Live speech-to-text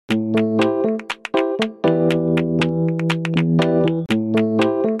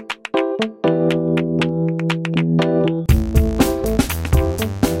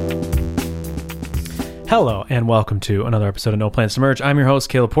and welcome to another episode of No Plans to Merge. I'm your host,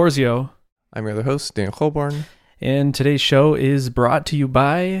 Caleb Porzio. I'm your other host, Dan Holborn. And today's show is brought to you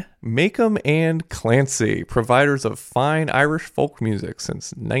by Makem and Clancy, providers of fine Irish folk music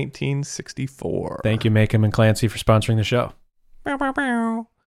since 1964. Thank you, Makem and Clancy, for sponsoring the show. Bow, bow, bow.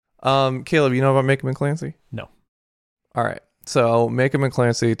 Caleb, you know about Makem and Clancy? No. All right. So Makem and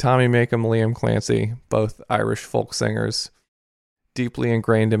Clancy, Tommy Makem, Liam Clancy, both Irish folk singers, deeply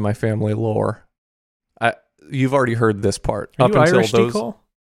ingrained in my family lore. You've already heard this part. Are you Irish, Nicole?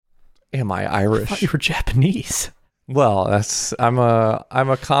 Am I Irish? I thought you were Japanese. Well, I'm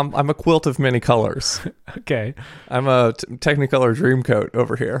a quilt of many colors. Okay. I'm a Technicolor Dreamcoat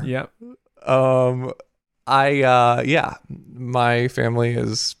over here. Yep. My family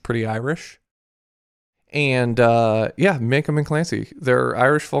is pretty Irish. And Makem and Clancy. They're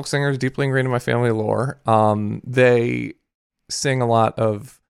Irish folk singers deeply ingrained in my family lore. They sing a lot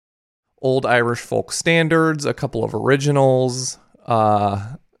of old Irish folk standards, a couple of originals,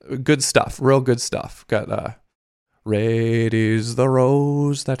 good stuff, real good stuff. Got red is the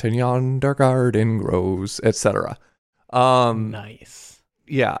rose that in yonder garden grows, etc. Nice.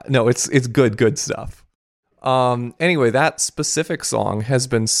 Yeah, no, it's good stuff. Anyway, that specific song has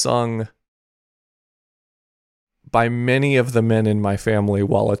been sung by many of the men in my family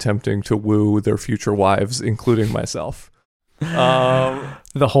while attempting to woo their future wives, including myself.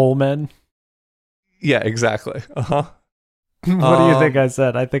 The whole men? Yeah, exactly. Uh-huh. What do you think I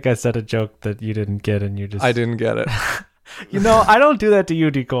said? I think I said a joke that you didn't get and you just... I didn't get it. I don't do that to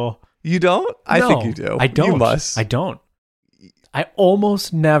you, Nicole. You don't? No, I think you do. I don't. You must. I don't. I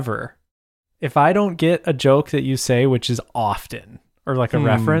almost never. If I don't get a joke that you say, which is often, or like a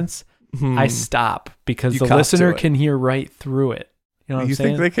reference, I stop because the listener can hear right through it. You know what I'm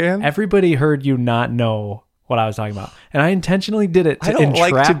saying? You think they can? Everybody heard you not know what I was talking about. And I intentionally did it to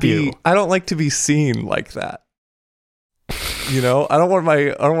entrap you. I don't like to be seen like that. You know, I don't want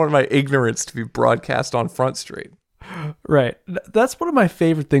my ignorance to be broadcast on Front Street. Right. That's one of my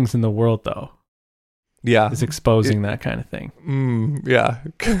favorite things in the world, though. Yeah. Is exposing that kind of thing. Yeah.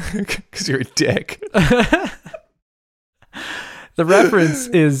 Because you're a dick. The reference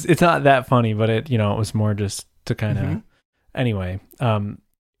it's not that funny, but it was more just to kind of, anyway,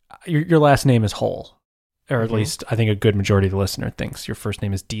 your last name is Hole, or at least I think a good majority of the listener thinks your first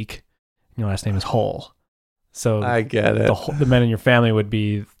name is Deke, and your last name is Hole. So I get it. The men in your family would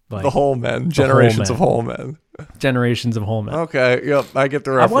be like the whole men, generations of whole men. Generations of whole men. Okay, yep, I get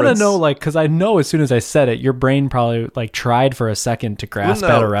the reference. I want to know, because I know as soon as I said it, your brain probably tried for a second to grasp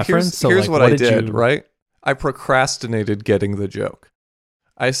at a reference. Here's what I did, right? I procrastinated getting the joke.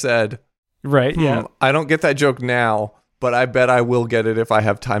 I said, right, yeah. I don't get that joke now, but I bet I will get it if I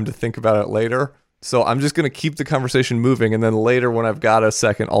have time to think about it later. So I'm just going to keep the conversation moving, and then later when I've got a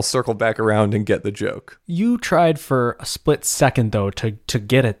second, I'll circle back around and get the joke. You tried for a split second, though, to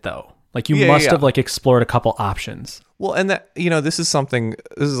get it, though. Like, you must have, explored a couple options. Well, and that, this is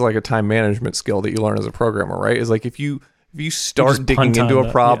like a time management skill that you learn as a programmer, right? Is like if you start digging into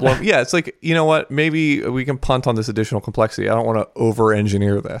a problem, it's like, you know what, maybe we can punt on this additional complexity. I don't want to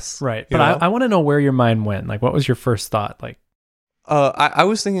over-engineer this. Right, but I want to know where your mind went. Like, what was your first thought? Like, I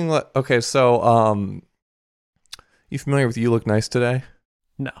was thinking, okay, so, you familiar with You Look Nice Today?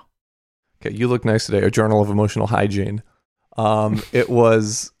 No. Okay, You Look Nice Today, a journal of emotional hygiene. It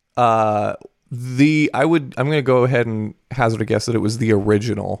was, I'm going to go ahead and hazard a guess that it was the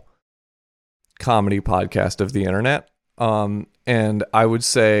original comedy podcast of the internet. And I would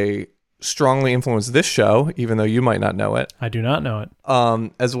say strongly influenced this show, even though you might not know it. I do not know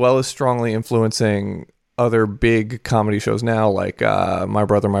it. As well as strongly influencing other big comedy shows now, like My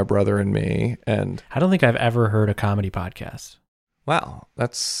Brother and Me. And I don't think I've ever heard a comedy podcast. Wow,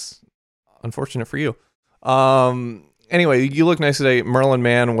 that's unfortunate for you. Anyway, You Look Nice Today. Merlin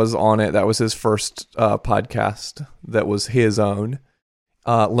Mann was on it. That was his first podcast that was his own.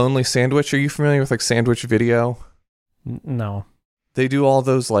 Lonely Sandwich. Are you familiar with Sandwich Video? No. They do all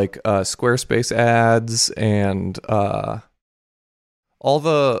those Squarespace ads and all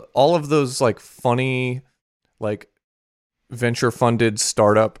of those funny venture funded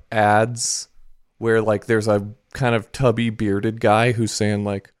startup ads where there's a kind of tubby bearded guy who's saying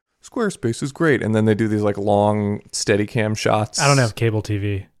Squarespace is great, and then they do these long Steadicam shots. I don't have cable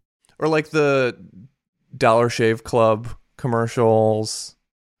TV. Or the Dollar Shave Club commercials.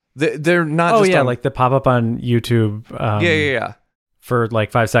 They're not. Oh just yeah, the pop up on YouTube. Yeah. For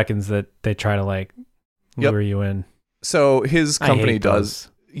 5 seconds that they try to lure you in. So his company does.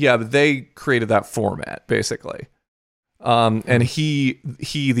 Yeah, but they created that format basically. And he,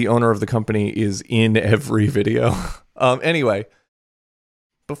 the owner of the company, is in every video. Anyway,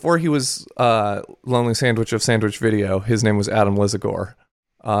 before he was Lonely Sandwich of Sandwich Video, his name was Adam Lizagore,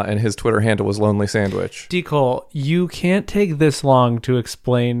 and his Twitter handle was Lonely Sandwich. D. Cole, you can't take this long to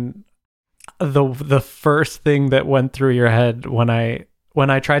explain the first thing that went through your head when I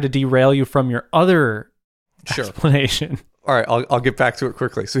tried to derail you from your other explanation. All right, I'll get back to it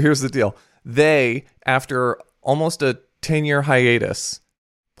quickly. So here's the deal. They, after almost a 10-year hiatus,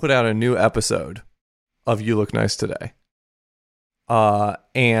 put out a new episode of You Look Nice Today.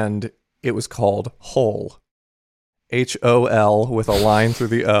 And it was called Hole. Hol with a line through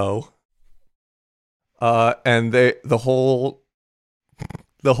the O. And the whole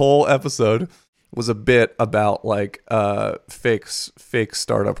episode was a bit about like fake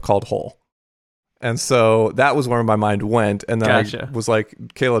startup called Hole. And so that was where my mind went. And then Gotcha. I was like,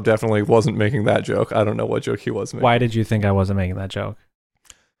 Caleb definitely wasn't making that joke. I don't know what joke he was making. Why did you think I wasn't making that joke?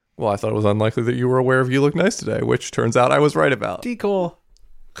 Well, I thought it was unlikely that you were aware of You Look Nice Today, which turns out I was right about. D. Cole.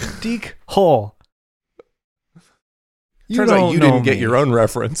 Deke Hole. Turns out you didn't get your own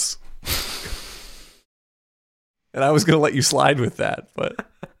reference. And I was going to let you slide with that, but...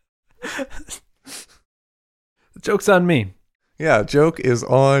 The joke's on me. Yeah, joke is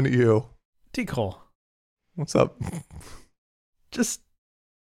on you. D. Cole. What's up? Just...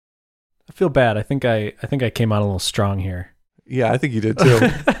 I feel bad. I think I came out a little strong here. Yeah, I think you did too.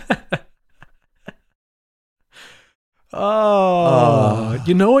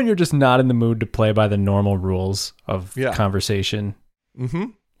 You know when you're just not in the mood to play by the normal rules of conversation? Mm-hmm.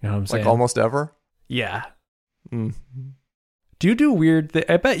 You know what I'm saying? Like almost ever? Yeah. Mm. Do you do weird...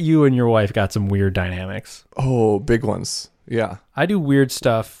 I bet you and your wife got some weird dynamics. Oh, big ones. Yeah. I do weird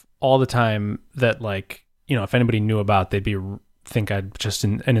stuff all the time that, like, you know, if anybody knew about, they'd think I'm just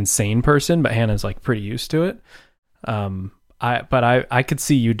an insane person, but Hannah's like pretty used to it. I could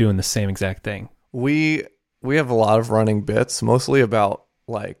see you doing the same exact thing. We have a lot of running bits, mostly about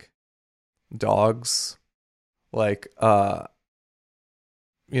like dogs. Like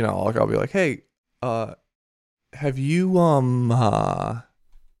you know, like I'll be like, "Hey, have you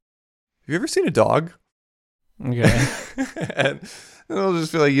ever seen a dog?" Okay. And it'll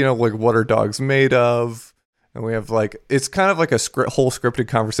just be like, you know, like, what are dogs made of? And we have like, it's kind of like a whole scripted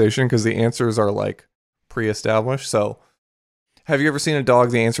conversation because the answers are like pre-established. So, have you ever seen a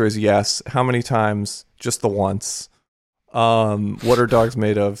dog? The answer is yes. How many times? Just the once. What are dogs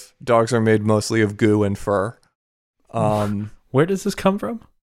made of? Dogs are made mostly of goo and fur. Where does this come from?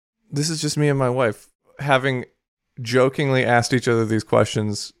 This is just me and my wife having jokingly asked each other these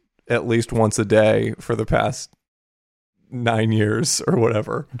questions at least once a day for the past 9 years or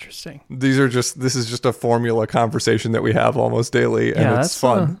whatever. Interesting. This is just a formula conversation that we have almost daily, and it's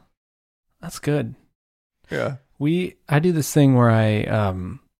fun. That's good. Yeah. I do this thing where I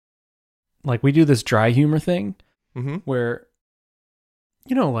we do this dry humor thing where,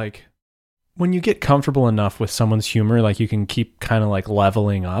 you know, like when you get comfortable enough with someone's humor, like you can keep kind of like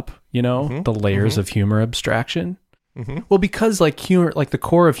leveling up, you know, the layers of humor abstraction. Well, because like humor, like the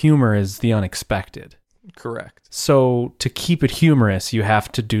core of humor is the unexpected. Correct. So to keep it humorous, you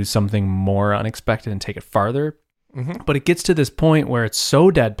have to do something more unexpected and take it farther. But it gets to this point where it's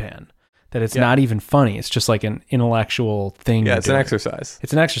so deadpan that it's not even funny. It's just like an intellectual thing. Yeah, it's an exercise.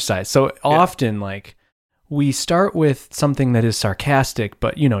 It's an exercise. So often, like, we start with something that is sarcastic,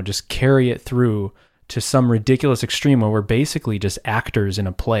 but, you know, just carry it through to some ridiculous extreme where we're basically just actors in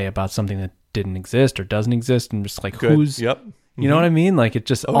a play about something that didn't exist or doesn't exist, and just like who's you know what I mean, like it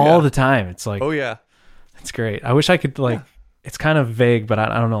just the time it's like, oh yeah, it's great. I wish I could like it's kind of vague, but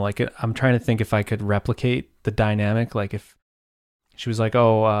I don't know, like I'm trying to think if I could replicate the dynamic, like if she was like,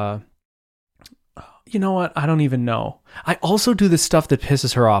 oh you know what, I don't even know. I also do this stuff that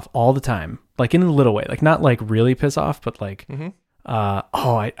pisses her off all the time, like in a little way, like not like really piss off, but like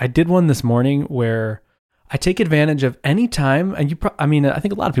I did one this morning where I take advantage of any time, and I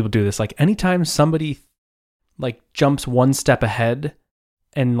think a lot of people do this, like anytime somebody like jumps one step ahead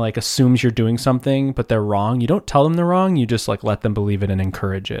and like assumes you're doing something, but they're wrong, you don't tell them they're wrong, you just like let them believe it and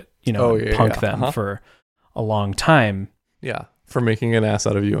encourage it, you know, punk them for a long time. Yeah. For making an ass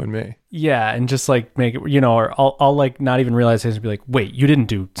out of you and me. Yeah. And just like make it, you know, or I'll like not even realize it and be like, wait, you didn't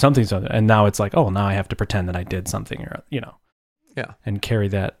do something. And now it's like, oh, now I have to pretend that I did something, or, you know, and carry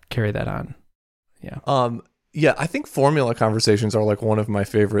that on. Yeah. Yeah, I think formula conversations are like one of my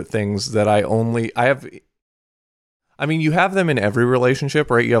favorite things that you have them in every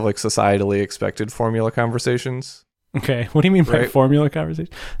relationship, right? You have like societally expected formula conversations. Okay. What do you mean by formula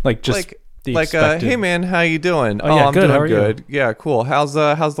conversation? Like just hey man, how you doing? Oh, yeah, I'm good. doing How are good. You? Yeah, cool. How's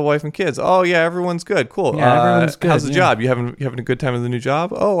the wife and kids? Oh yeah, everyone's good. Cool. Yeah, everyone's good. How's the job? You having a good time in the new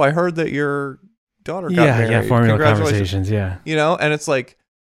job? Oh, I heard that your daughter got married. Yeah, formula conversations, yeah. You know, and it's like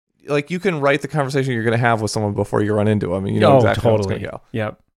like you can write the conversation you're going to have with someone before you run into them, and you know exactly how it's going to go.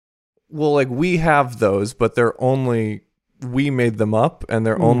 Yep. Well, like we have those, but we made them up, and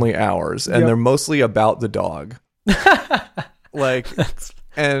they're only ours, and they're mostly about the dog. Like,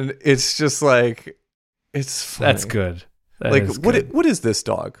 and it's just like, it's funny. That's good. That like, is good. what is this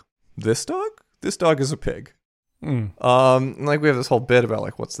dog? This dog? This dog is a pig. Mm. Like we have this whole bit about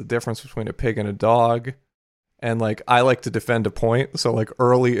like what's the difference between a pig and a dog, and like I like to defend a point. So like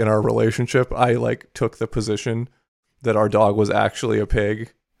early in our relationship, I like took the position that our dog was actually a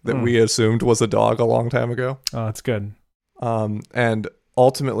pig that we assumed was a dog a long time ago. Oh, that's good. And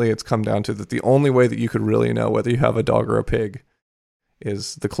ultimately, it's come down to that the only way that you could really know whether you have a dog or a pig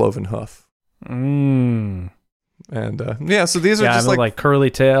is the cloven hoof. Mm. And yeah, so these are just like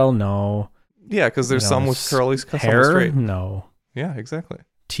curly tail. No. Yeah, because there's some with curly, some with hair. straight. No. Yeah, exactly.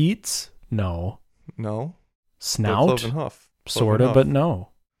 Teats. No. No. Snout. Cloven hoof. Sort of, but no.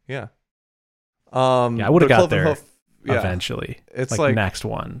 Yeah. Yeah, I would have got there hoof, eventually. It's like next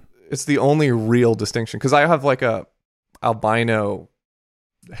one. It's the only real distinction, because I have like a albino,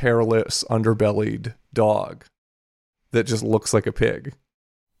 hairless, underbellied dog that just looks like a pig.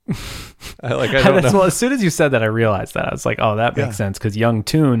 I don't know. Well, as soon as you said that, I realized that. I was like, oh, that makes sense, because Young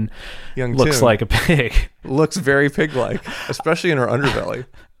Toon looks like a pig. Looks very pig-like, especially in her underbelly.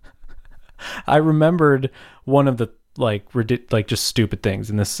 I remembered one of the like just stupid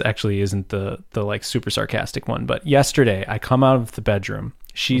things, and this actually isn't the like super sarcastic one, but yesterday I come out of the bedroom,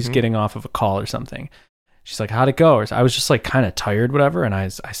 she's getting off of a call or something. She's like, how'd it go? Or I was just like kind of tired, whatever, and I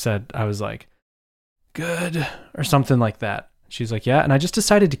said, I was like, good, or something like that. She's like, yeah, and I just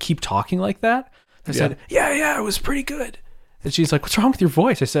decided to keep talking like that. I said, yeah, it was pretty good. And she's like, what's wrong with your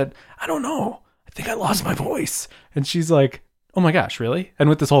voice? I said, I don't know, I think I lost my voice. And she's like, oh my gosh, really? And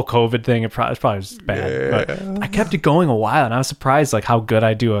with this whole COVID thing, it probably was bad. But I kept it going a while, and I was surprised like how good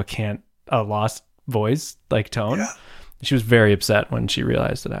I do a lost voice like tone. Yeah. She was very upset when she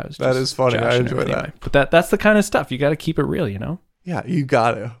realized that I was. That is funny. I enjoy that. But that's the kind of stuff you got to keep it real, you know? Yeah, you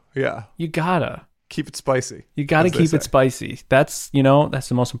gotta. Yeah, you gotta keep it spicy. You gotta keep it spicy. That's that's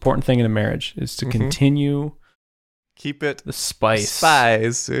the most important thing in a marriage is to continue. Keep it the spice.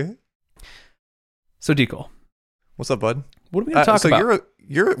 Spicy. So Deagle, what's up, bud? What are we gonna talk about? So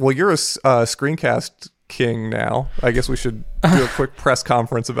you're a screencast king now. I guess we should do a quick press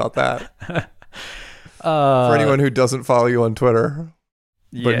conference about that. For anyone who doesn't follow you on Twitter,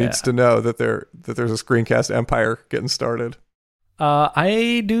 but needs to know that there's a screencast empire getting started.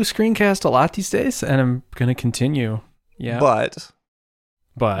 I do screencast a lot these days, and I'm gonna continue. Yeah,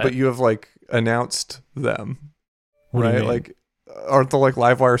 but you have like announced them, right? Like, aren't the like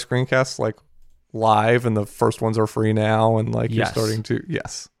Livewire screencasts like live, and the first ones are free now, and like you're starting to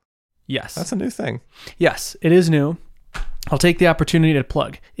yes, that's a new thing. Yes, it is new. I'll take the opportunity to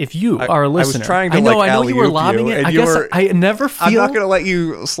plug. If you are a listener, I was trying to I know you were lobbing it. I guess I never feel. I'm not going to let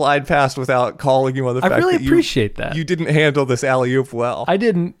you slide past without calling you on the fact that I really appreciate that. You didn't handle this alley-oop well. I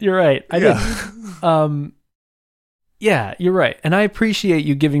didn't. You're right. I didn't. Yeah, you're right. And I appreciate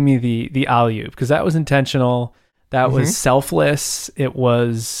you giving me the alley-oop, because that was intentional. That was selfless. It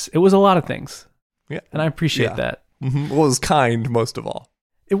was a lot of things. Yeah. And I appreciate that. Mm-hmm. Well, it was kind, most of all.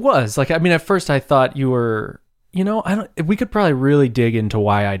 It was. Like, I mean, at first I thought you were... we could probably really dig into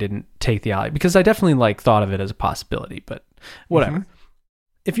why I didn't take the alley, because I definitely like thought of it as a possibility, but whatever.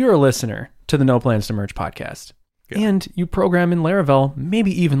 If you're a listener to the No Plans to Merge podcast and you program in Laravel,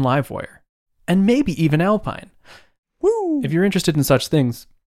 maybe even Livewire, and maybe even Alpine, if you're interested in such things,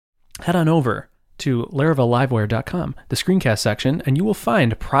 head on over to LaravelLivewire.com, the screencast section, and you will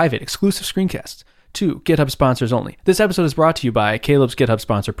find private exclusive screencasts to GitHub sponsors only. This episode is brought to you by Caleb's GitHub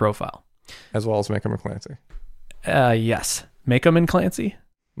sponsor profile. As well as Macom and Clancy. Yes. Macom and Clancy?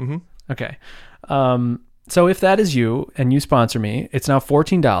 Mm-hmm. Okay. So if that is you and you sponsor me, it's now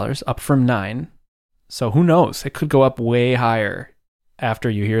 $14, up from $9. So who knows? It could go up way higher after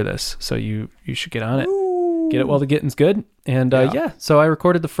you hear this. So you should get on it. Ooh. Get it while the getting's good. And so I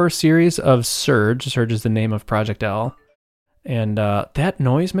recorded the first series of Surge. Surge is the name of Project L. And that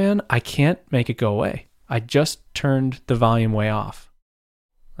noise, man, I can't make it go away. I just turned the volume way off.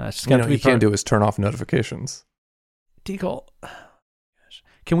 That's just you can't do is turn off notifications. Deagle,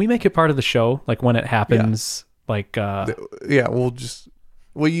 can we make it part of the show? Like when it happens, we'll just.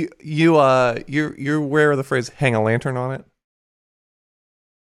 Well, you're aware of the phrase "hang a lantern on it"?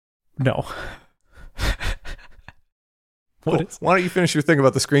 No. Why don't you finish your thing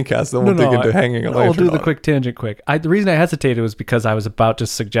about the screencast, then we'll dig into hanging a lantern. We'll do the quick tangent quick. The reason I hesitated was because I was about to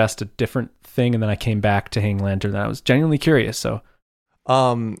suggest a different thing, and then I came back to hanging lantern, and I was genuinely curious. So,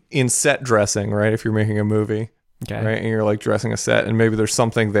 in set dressing, right? If you're making a movie, Okay. right? And you're like dressing a set, and maybe there's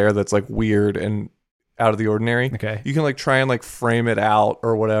something there that's like weird and out of the ordinary. Okay. You can like try and like frame it out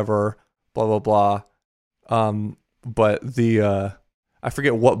or whatever, blah blah blah. But the I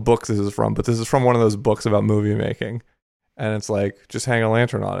forget what book this is from, but this is from one of those books about movie making, and it's like just hang a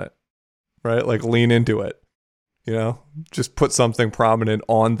lantern on it, right? Like lean into it, you know, just put something prominent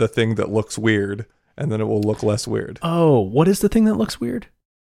on the thing that looks weird, and then it will look less weird. Oh, what is the thing that looks weird?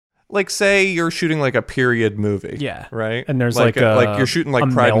 Like say you're shooting like a period movie, Yeah. right? And there's like like like you're shooting like a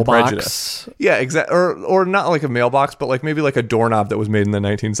Pride and mailbox. Prejudice, yeah, exactly, or not like a mailbox, but like maybe like a doorknob that was made in the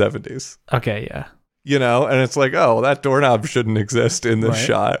 1970s. Okay, yeah. You know, and it's like, oh, that doorknob shouldn't exist in this Right.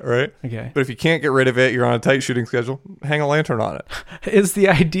 shot, right? Okay. But if you can't get rid of it, you're on a tight shooting schedule, hang a lantern on it. Is the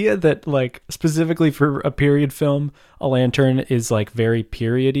idea that like specifically for a period film, a lantern is like very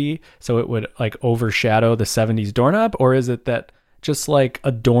periody, so it would like overshadow the 70s doorknob, or is it that just like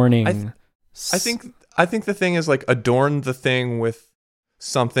adorning? I think the thing is like adorn the thing with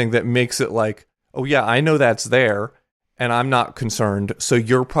something that makes it like, oh yeah, I know that's there, and I'm not concerned. So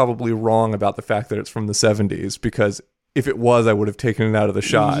you're probably wrong about the fact that it's from the 70s, because if it was, I would have taken it out of the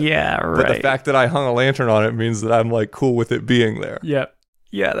shot. Yeah, right. But the fact that I hung a lantern on it means that I'm like cool with it being there. Yep.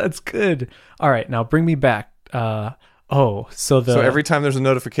 Yeah, that's good. All right, now bring me back. So every time there's a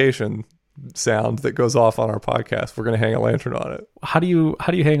notification sound that goes off on our podcast, we're going to hang a lantern on it. how do you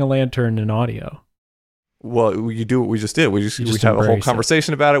hang a lantern in audio? Well, you do what we just did. We just have a whole embrace it.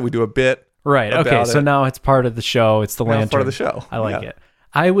 conversation about it. We do a bit. Right. Okay. About So it. now it's part of the show. It's the Now lantern. it's part of the show. I like Yeah. it.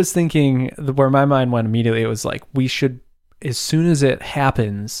 I was thinking where my mind went immediately. It was like we should, as soon as it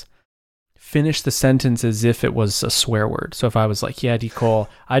happens, finish the sentence as if it was a swear word. So if I was like, "Yeah, Nicole,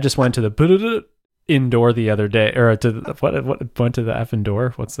 I just went to the indoor the other day," or to the, what went to the effing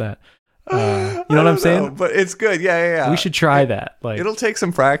door? What's that? You know what I'm saying? But it's good. Yeah. We should try that. Like, It'll take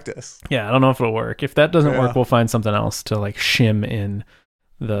some practice. yeah, I don't know if it'll work. If that doesn't Yeah. work, we'll find something else to like shim in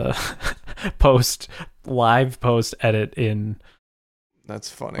the live post edit in. That's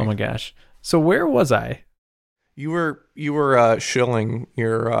funny. Oh my gosh. So where was I? You were shilling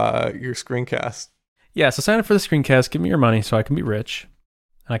your screencast. Yeah, so sign up for the screencast, give me your money so I can be rich.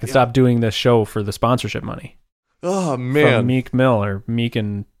 And I can stop doing this show for the sponsorship money. Oh man. From Meek Mill or Meek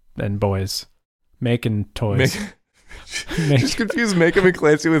and Boys. Making toys. Just confuse Macon and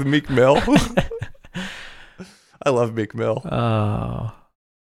Clancy with Meek Mill. I love Meek Mill. Oh.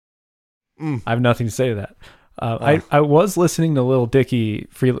 Mm. I have nothing to say to that. I was listening to Lil Dicky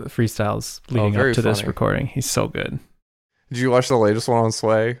freestyles leading very up to this funny. recording. He's so good. Did you watch the latest one on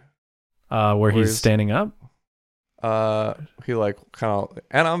Sway? Where he's he's- standing up. He like kind of,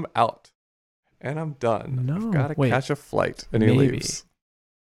 and I'm out, and I'm done. No, I've got to wait. catch a flight, and he Maybe. leaves.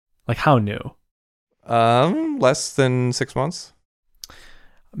 Like how new? Less than 6 months.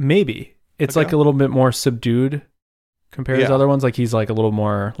 Maybe. It's Okay. like a little bit more subdued compared to Yeah. other ones. Like he's like a little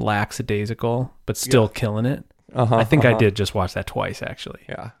more lackadaisical, but still killing it. Uh-huh. I think I did just watch that twice, actually.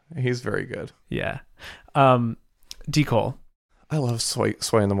 Yeah, he's very good. Yeah. D. Cole, I love Sway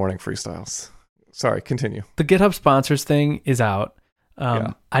in the Morning freestyles. Sorry, continue. the GitHub sponsors thing is out.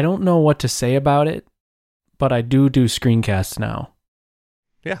 Yeah. I don't know what to say about it, but I do screencasts now.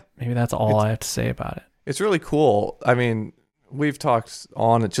 Yeah. Maybe that's all I have to say about it. It's really cool. I mean, we've talked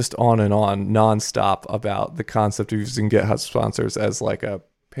on and on nonstop about the concept of using GitHub sponsors as like a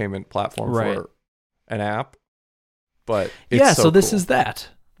payment platform Right. for an app. But it's Yeah, so this cool. is that.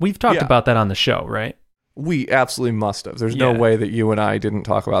 We've talked Yeah. about that on the show, right? We absolutely must have. There's no Yeah. way that you and I didn't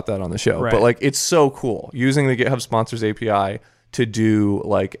talk about that on the show. Right. But like, it's so cool using the GitHub Sponsors API to do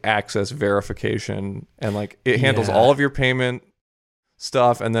like access verification, and like it handles Yeah. all of your payment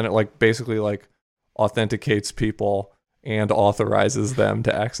stuff, and then it like basically like authenticates people and authorizes them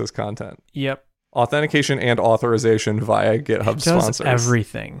to access content. Yep. Authentication and authorization via GitHub It does Sponsors.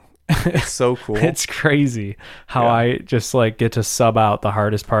 everything. It's so cool. It's crazy how Yeah. I just like get to sub out the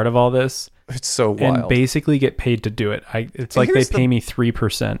hardest part of all this It's so wild. and basically get paid to do it. It's like they here's the- pay me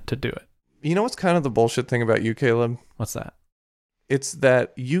 3% to do it. You know what's kind of the bullshit thing about you, Caleb? What's that? It's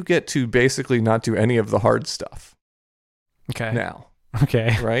that you get to basically not do any of the hard stuff Okay. now,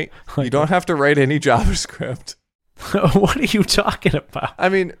 Okay. right? Like- You don't have to write any JavaScript. What are you talking about? I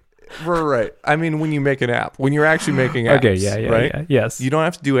mean, right. I mean, when you make an app, when you're actually making apps, Okay. Yeah. right? Yeah. Yes. You don't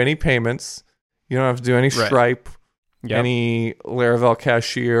have to do any payments. You don't have to do any Right. Stripe, Yep. any Laravel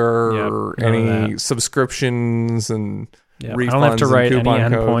Cashier, Yep, or none of any that. subscriptions and Yep. I don't have to refunds and write any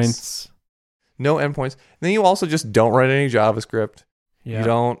coupon codes. endpoints. no endpoints. And then you also just don't write any JavaScript. Yeah. You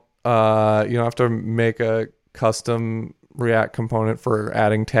don't have to make a custom React component for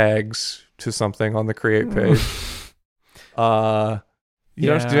adding tags to something on the create page. You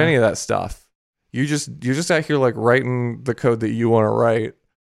don't have to do Yeah. any of that stuff. You're just out here like writing the code that you want to write,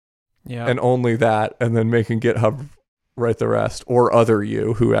 Yeah. and only that, and then making GitHub write the rest, or other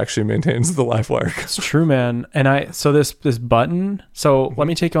you who actually maintains the Livewire code. It's true, man. And so this button. So let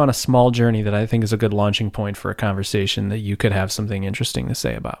me take you on a small journey that I think is a good launching point for a conversation that you could have something interesting to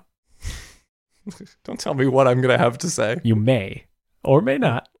say about. Don't tell me what I'm going to have to say. You may or may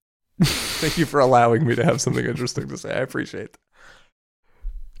not. Thank you for allowing me to have something interesting to say. I appreciate that.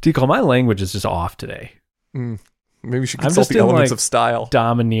 Decol, my language is just off today. Maybe we should I'm consult just the in, elements like, of style.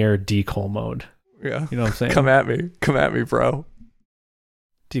 Domineer Decol mode. Yeah. You know what I'm saying? Come at me, bro.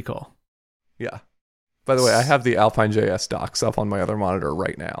 Decol. Yeah. By the way, I have the Alpine.js docs up on my other monitor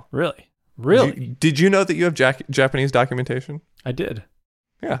right now. Really? Did you know that you have Japanese documentation? I did.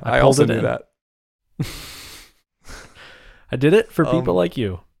 Yeah, I I pulled also it knew in. that. I did it for people like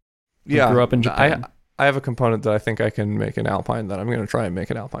you. Who Yeah. grew up in Japan. I have a component that I think I can make in Alpine that I'm going to try and make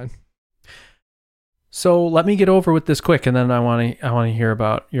in Alpine. So let me get over with this quick, and then I want to hear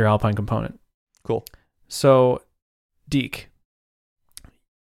about your Alpine component. Cool. So, Deke,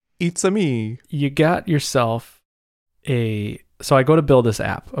 It's a me. you got yourself so I go to build this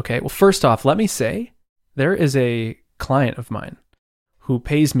app. Okay. Well, first off, let me say there is a client of mine who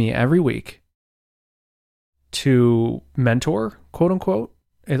pays me every week to mentor, quote unquote.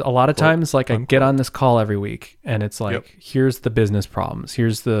 A lot of times, like, I get on this call every week and it's like, here's the business problems.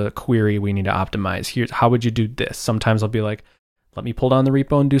 Here's the query we need to optimize. Here's how would you do this? Sometimes I'll be like, let me pull down the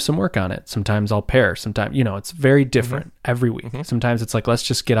repo and do some work on it. Sometimes I'll pair. Sometimes, it's very different every week. Sometimes it's like, let's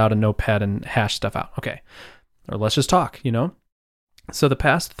just get out a notepad and hash stuff out. Okay. Or let's just talk, So the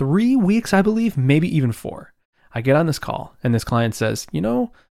past 3 weeks, I believe, maybe even 4, I get on this call and this client says,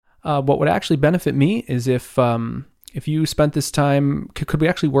 what would actually benefit me is if you spent this time, could we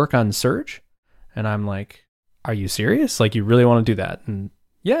actually work on Surge? And I'm like, are you serious? Like, you really want to do that? And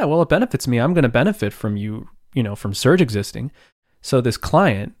yeah, well, it benefits me. I'm going to benefit from from Surge existing. So this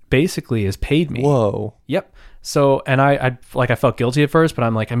client basically has paid me. Whoa. Yep. So, and I felt guilty at first, but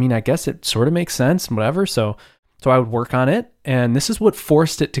I'm like, I guess it sort of makes sense and whatever. So I would work on it. And this is what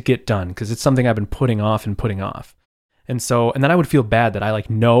forced it to get done, because it's something I've been putting off. And then I would feel bad that I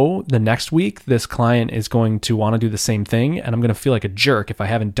know the next week this client is going to want to do the same thing, and I'm going to feel like a jerk if I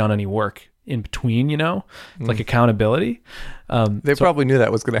haven't done any work in between, like accountability. They probably knew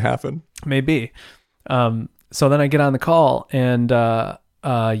that was going to happen. Maybe. So then I get on the call and,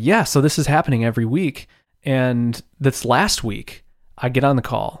 so this is happening every week. And this last week I get on the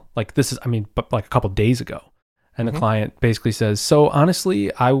call, like a couple of days ago. And the client basically says, so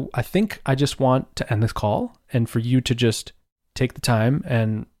honestly, I think I just want to end this call and for you to just take the time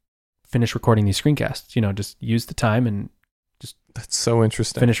and finish recording these screencasts, just use the time and just that's so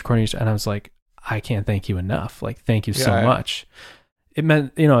interesting. Finish recording. And I was like, I can't thank you enough. Like, thank you so much. It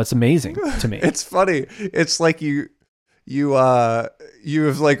meant, it's amazing to me. It's funny. It's like you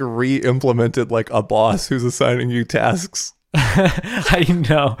have like re-implemented like a boss who's assigning you tasks. I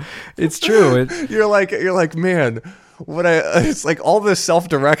know, it's true. You're like, man, it's like all this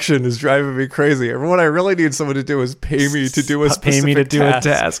self-direction is driving me crazy. And what I really need someone to do is pay me to do a specific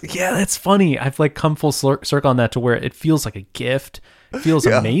task. Yeah, that's funny. I've like come full circle on that to where it feels like a gift. It feels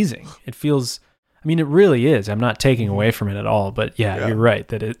amazing. It feels, it really is. I'm not taking away from it at all, but yeah. You're right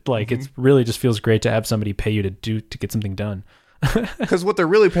that it it really just feels great to have somebody pay you to get something done. Because what they're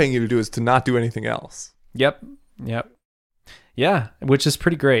really paying you to do is to not do anything else. Yep. Yeah, which is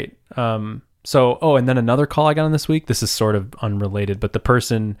pretty great. And then another call I got on this week. This is sort of unrelated, but the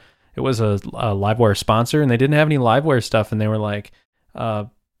person, it was a Livewire sponsor, and they didn't have any Livewire stuff, and they were like,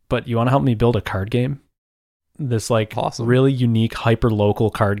 but you want to help me build a card game? This like awesome. Really unique, hyper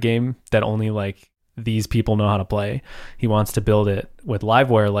local card game that only like these people know how to play. He wants to build it with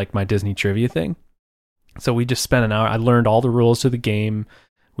Livewire, like my Disney trivia thing. So we just spent an hour. I learned all the rules to the game.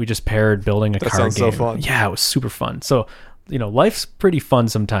 We just paired building a card game. That sounds so fun. Yeah, it was super fun. So, life's pretty fun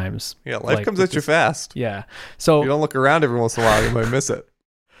sometimes. Yeah, life comes at you fast. Yeah. So if you don't look around every once in a while, you might miss it.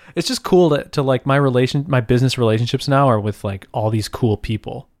 It's just cool to like my business relationships now are with like all these cool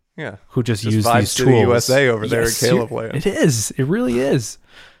people. Yeah. Who just use these tools. The USA over there at Caleb Land. It is. It really is.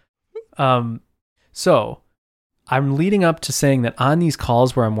 So I'm leading up to saying that on these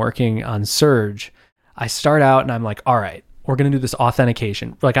calls where I'm working on Surge, I start out and I'm like, all right, we're going to do this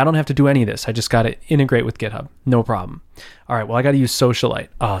authentication. Like, I don't have to do any of this. I just got to integrate with GitHub. No problem. All right, well, I got to use Socialite.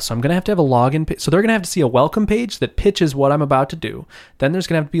 So I'm going to have a login page. So they're going to have to see a welcome page that pitches what I'm about to do. Then there's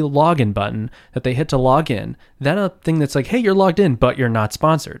going to have to be a login button that they hit to log in. Then a thing that's like, hey, you're logged in, but you're not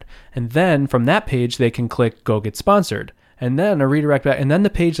sponsored. And then from that page, they can click go get sponsored. And then a redirect back. And then the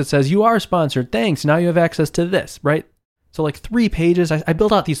page that says you are sponsored. Thanks. Now you have access to this, right? So like 3 pages, I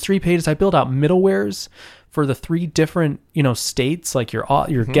build out these 3 pages. I build out middlewares for the 3 different, states, like your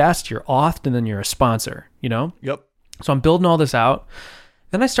guest, your auth, and then you're a sponsor, Yep. So I'm building all this out.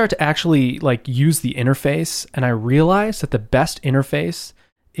 Then I start to actually like use the interface, and I realize that the best interface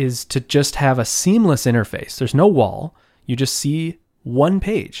is to just have a seamless interface. There's no wall. You just see one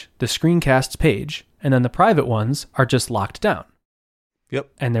page, the screencasts page, and then the private ones are just locked down. Yep.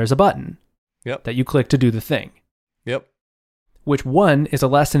 And there's a button that you click to do the thing. Yep. Which one is a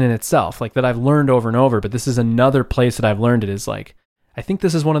lesson in itself, like that I've learned over and over, but this is another place that I've learned it is like, I think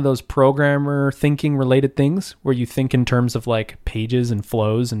this is one of those programmer thinking related things where you think in terms of like pages and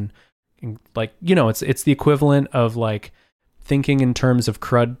flows and like, it's the equivalent of like thinking in terms of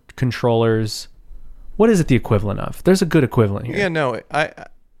CRUD controllers. What is it the equivalent of? There's a good equivalent here. Yeah, no, I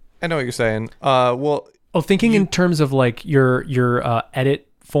know what you're saying. Thinking in terms of like your edit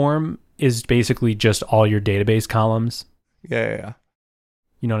form is basically just all your database columns. Yeah.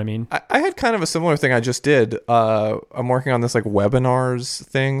 You know what I mean? I had kind of a similar thing I just did. I'm working on this like webinars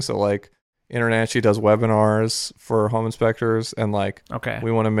thing. So like InterNACHI does webinars for home inspectors, and like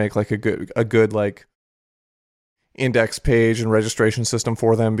we want to make like a good like index page and registration system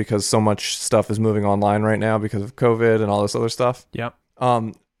for them because so much stuff is moving online right now because of COVID and all this other stuff. Yep.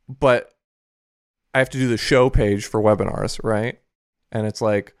 But I have to do the show page for webinars, right? And it's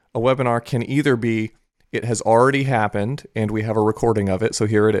like a webinar can either be it has already happened and we have a recording of it, so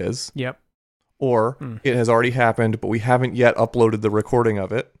here it is. Yep. Or it has already happened, but we haven't yet uploaded the recording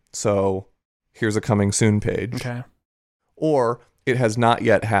of it, so here's a coming soon page. Okay. Or it has not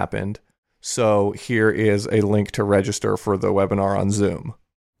yet happened, so here is a link to register for the webinar on Zoom.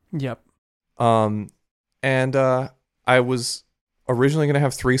 Yep. And I was originally going to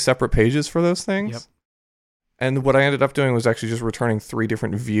have 3 separate pages for those things. Yep. And what I ended up doing was actually just returning 3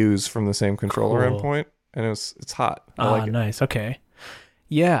 different views from the same controller endpoint. And it's hot. I like it. Nice. Okay.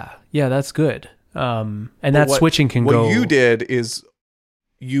 Yeah, that's good. And that switching can go. What you did is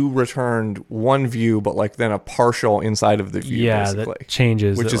you returned one view, but like then a partial inside of the view. Yeah, basically, that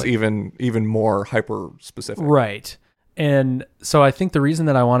changes. which is even more hyper specific. Right. And so I think the reason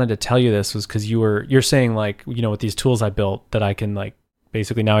that I wanted to tell you this was because you're saying like, with these tools I built that I can like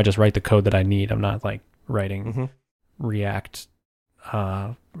basically now I just write the code that I need. I'm not like writing React,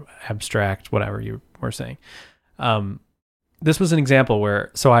 abstract, whatever you were saying. This was an example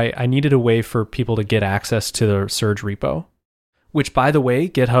where, so I needed a way for people to get access to the Surge repo, which by the way,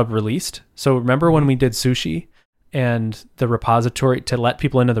 GitHub released. So remember when we did Sushi and the repository to let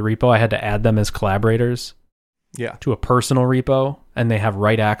people into the repo, I had to add them as collaborators to a personal repo and they have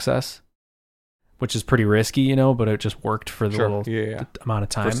write access, which is pretty risky, but it just worked for the little amount of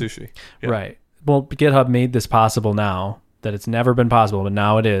time. For Sushi. Yeah. Right. Well, GitHub made this possible now that it's never been possible, but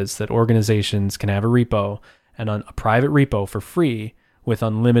now it is that organizations can have a repo and a private repo for free with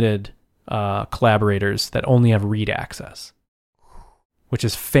unlimited collaborators that only have read access, which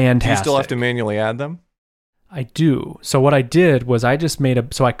is fantastic. Do you still have to manually add them? I do. So what I did was I just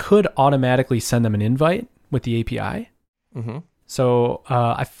so I could automatically send them an invite with the API. Mm-hmm. So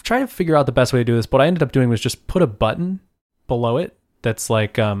I tried to figure out the best way to do this. What I ended up doing was just put a button below it that's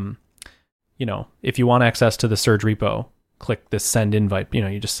like, if you want access to the Surge repo, click this send invite.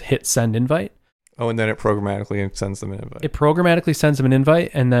 You just hit send invite. Oh, and then it programmatically sends them an invite. It programmatically sends them an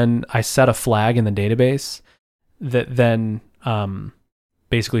invite, and then I set a flag in the database that then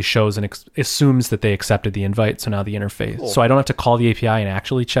basically shows and assumes that they accepted the invite. So now the interface. Cool. So I don't have to call the API and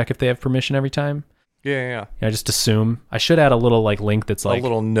actually check if they have permission every time. Yeah. I just assume. I should add a little like link that's like a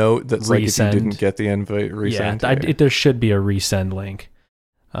little note that's resend. Like if you didn't get the invite, resend. Yeah, there should be a resend link.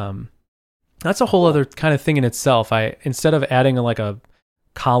 That's a whole other kind of thing in itself. Instead of adding a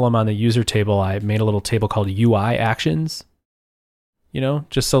column on the user table, I made a little table called UI actions.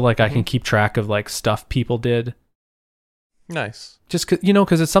 Just so I can keep track of stuff people did. Nice. Just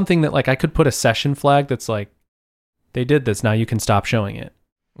because it's something that I could put a session flag that's they did this, now you can stop showing it.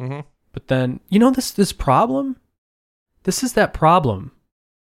 Mm-hmm. But then this problem. This is that problem.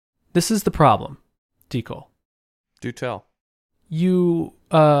 This is the problem, Decol. Do tell. You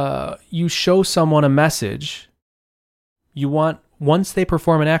show someone a message. Once they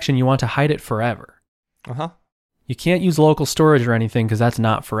perform an action, you want to hide it forever. You can't use local storage or anything because that's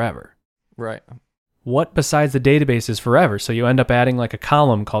not forever. Right. What besides the database is forever? So you end up adding a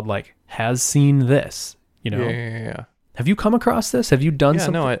column called has seen this. Yeah. Have you come across this? Have you done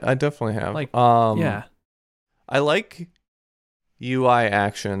something? No, I definitely have. Yeah. I like UI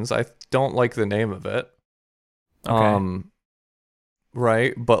actions. I don't like the name of it. Okay.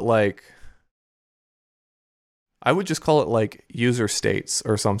 Right, but I would just call it user states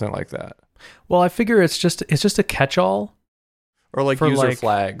or something like that. Well, I figure it's just a catch-all or like For, user like-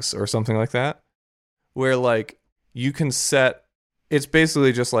 flags or something like that, where like you can set. It's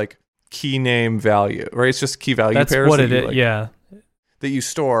basically just like key name value, right? It's just key value That's pairs what that it you, is. like, Yeah. that you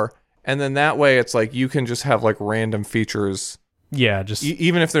store, and then that way it's like you can just have like random features, Yeah. Just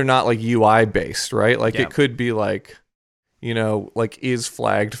even if they're not like UI based, right? Like Yeah. it could be like, like is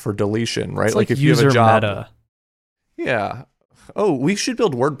flagged for deletion, right? it's like if you user have a job, meta. yeah. Oh, we should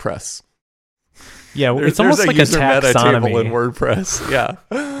build WordPress. Yeah. There's It's almost like a user meta table in taxonomy. WordPress. Yeah.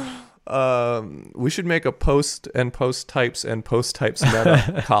 We should make a post and post types and post types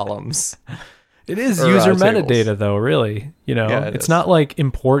meta columns. It is or, user tables. metadata though, really. Yeah, it it's is. not like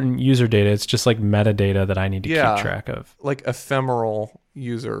important user data. It's just like metadata that I need to Yeah. keep track of. Like ephemeral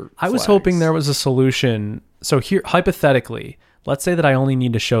user. I was flags. hoping there was a solution. So here, hypothetically, let's say that I only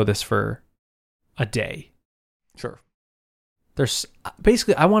need to show this for a day. Sure. There's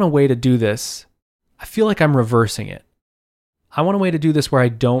basically, I want a way to do this. I feel like I'm reversing it. I want a way to do this where I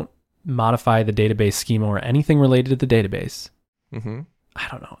don't modify the database schema or anything related to the database. Mm-hmm. I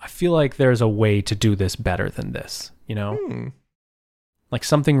don't know. I feel like there's a way to do this better than this, like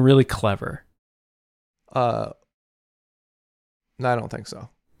something really clever. No, I don't think so.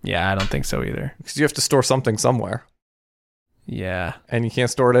 Yeah, I don't think so either. Because you have to store something somewhere, Yeah. and you can't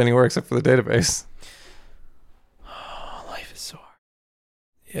store it anywhere except for the database. Oh, life is so hard.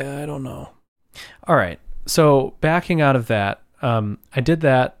 Yeah, I don't know. All right. So backing out of that, I did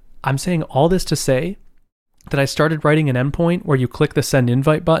that. I'm saying all this to say that I started writing an endpoint where you click the send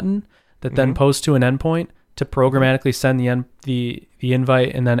invite button that then Mhm. posts to an endpoint to programmatically send the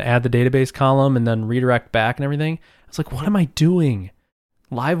invite and then add the database column and then redirect back and everything. I was like, what am I doing?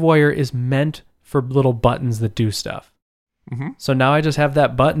 Livewire is meant for little buttons that do stuff. Mm-hmm. So now I just have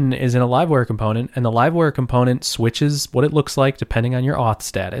that button is in a Livewire component, and the Livewire component switches what it looks like depending on your auth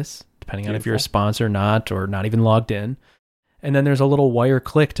status, depending on if you're a Beautiful. sponsor or not even logged in. And then there's a little wire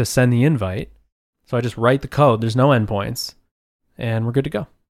click to send the invite. So I just write the code. There's no endpoints, and we're good to go.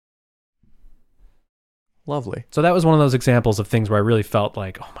 Lovely. So that was one of those examples of things where I really felt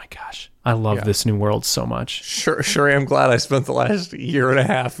like, oh my gosh, I love Yeah. this new world so much. Sure am glad I spent the last year and a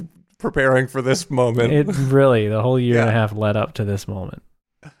half preparing for this moment. It really, the whole year and a Yeah. half led up to this moment.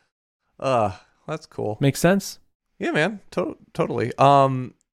 That's cool. Make sense? Yeah, man. Totally.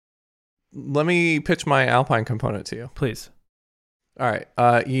 Let me pitch my Alpine component to you. Please. All right.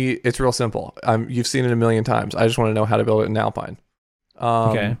 It's real simple. You've seen it a million times. I just want to know how to build it in Alpine.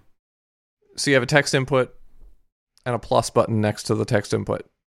 Okay. So you have a text input and a plus button next to the text input.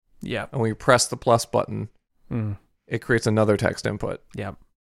 Yeah. And when you press the plus button, it creates another text input. Yeah.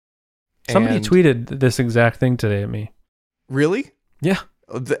 Somebody And- tweeted this exact thing today at me. Really? Yeah.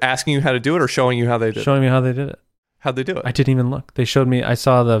 Asking you how to do it or showing you how they did it? Showing me how they did it. How'd they do it? I didn't even look. They showed me. I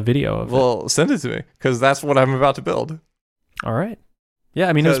saw the video of it. Well, send it to me because that's what I'm about to build. All right. Yeah,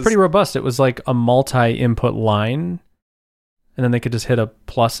 I mean, it was 'Cause- pretty robust. It was like a multi-input line, and then they could just hit a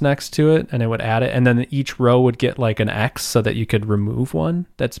plus next to it, and it would add it, and then each row would get like an X so that you could remove one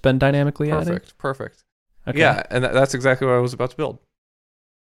that's been dynamically added. Perfect. Okay. Yeah, and that's exactly what I was about to build.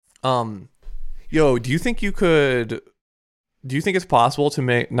 Yo, do you think it's possible to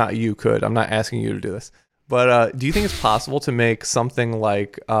make, not you could, I'm not asking you to do this, but do you think it's possible to make something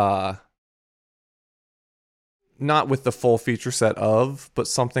like, not with the full feature set of, but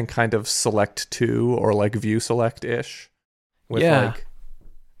something kind of select to or like view select-ish with Yeah.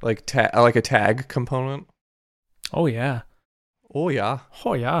 like a tag component? Oh yeah. Oh yeah.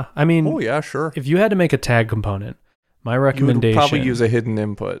 Oh yeah. I mean, Oh yeah, sure. if you had to make a tag component, my You would recommendation probably use a hidden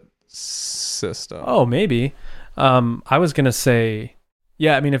input system. Oh, maybe. I was gonna say,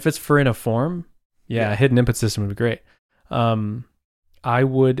 yeah. I mean, if it's for in a form, yeah, a hidden input system would be great. I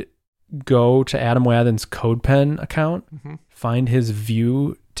would go to Adam Wathan's CodePen account, Mhm. find his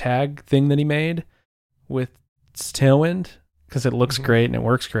view tag thing that he made with Tailwind because it looks Mhm. great and it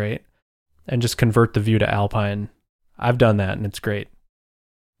works great, and just convert the view to Alpine. I've done that and it's great.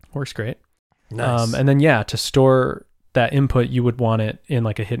 Works great. Nice. And then to store that input, you would want it in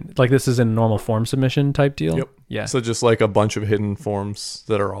like a hidden, like this is in a normal form submission type deal. Yep. Yeah. So just like a bunch of hidden forms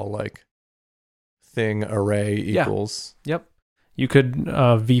that are all like thing array Yeah. equals Yep. You could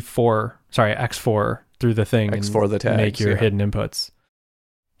X4 through the thing X4 the and tags, make your yeah. hidden inputs.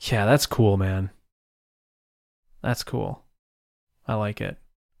 Yeah, that's cool, man. That's cool. I like it.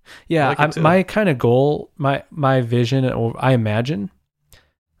 Yeah, I like it too. my kind of goal, my vision, or I imagine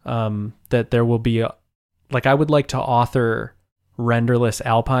that there will be I would like to author renderless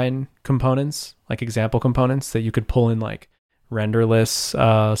Alpine components, like example components that you could pull in like renderless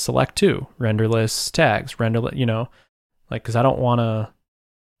select to, renderless tags, renderless, because I don't want to.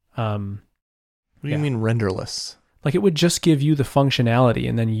 What do you mean renderless? Like, it would just give you the functionality,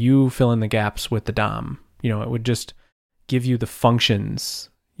 and then you fill in the gaps with the DOM. You know, it would just give you the functions,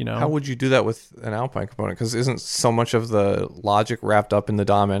 you know? How would you do that with an Alpine component? Because isn't so much of the logic wrapped up in the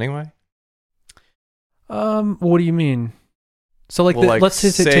DOM anyway? What do you mean? So, like, Well, let's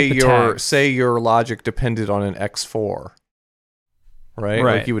say take the tags. say your logic depended on an X4, right?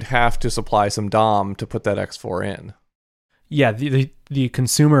 Right. Like you would have to supply some DOM to put that X4 in. Yeah, the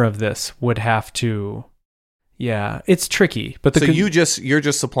consumer of this would have to. Yeah, it's tricky, but So you're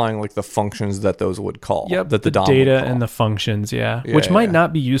just supplying like the functions that those would call. Yep, that the DOM data would call. and the functions, Yeah, which might yeah.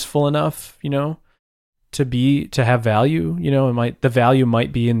 not be useful enough, you know, to have value. You know, the value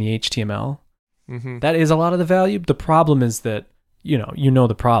might be in the HTML. Mm-hmm. That is a lot of the value. The problem is that you know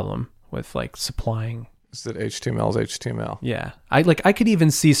the problem with like supplying. Is that HTML is HTML? Yeah, I could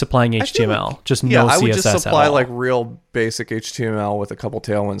even see supplying I feel HTML, like- just Yeah, no CSS I would just supply at all. like real basic HTML with a couple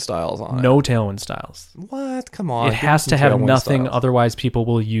Tailwind styles on it. No Tailwind styles. What? Come on. It give has them to some have Tailwind nothing, styles. otherwise people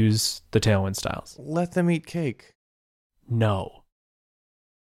will use the Tailwind styles. Let them eat cake. No.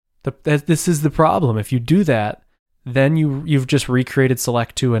 This is the problem. If you do that, then you've just recreated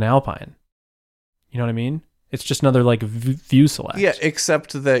Select 2 and Alpine. You know what I mean? It's just another like view select. Yeah,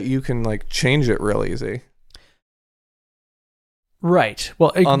 except that you can like change it real easy. Right.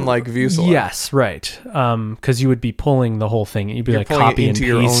 Well, Unlike view select. Yes, right. Because you would be pulling the whole thing. You'd be You're like pulling it copy and into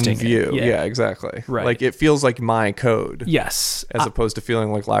your pasting own view. it. Yeah, exactly. Right. Like it feels like my code Yes. as opposed to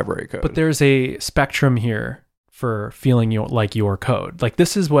feeling like library code. But there's a spectrum here for feeling like your code. Like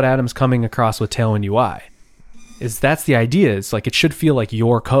this is what Adam's coming across with Tailwind UI. That's the idea. Is like it should feel like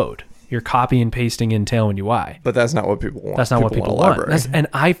your code. You're copy and pasting in Tailwind UI. But that's not what people want. That's not what people a want. library. And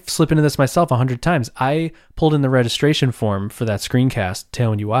I slip into this myself 100 times. I pulled in the registration form for that screencast,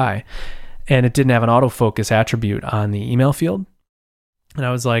 Tailwind UI, and it didn't have an autofocus attribute on the email field. And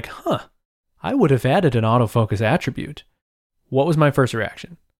I was like, I would have added an autofocus attribute. What was my first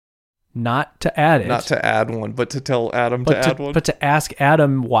reaction? Not to add it. Not to add one, but to tell Adam to add one. But to ask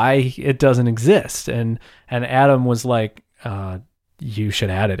Adam why it doesn't exist. And Adam was like, you should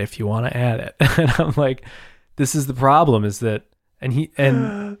add it if you want to add it. And I'm like, this is the problem is that,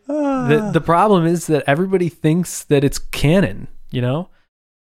 the problem is that everybody thinks that it's canon, you know?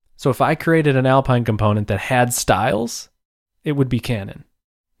 So if I created an Alpine component that had styles, it would be canon.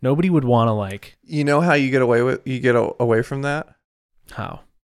 Nobody would want to like. You know how you get away from that? How?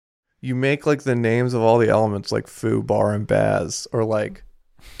 You make like the names of all the elements like foo, bar, and baz, or like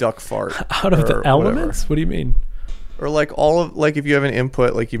duck fart. Out of the or elements? whatever. What do you mean? Or like all of like if you have an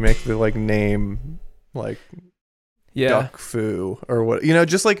input, like you make the like name like Yeah. duck foo or what, you know,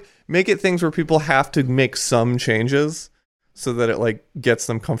 just like make it things where people have to make some changes so that it like gets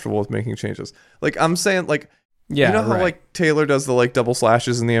them comfortable with making changes. Like I'm saying, like Yeah. you know how right. like Taylor does the like double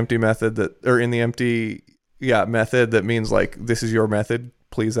slashes in the empty method method that means like this is your method,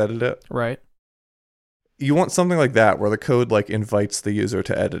 please edit it. Right. You want something like that where the code like invites the user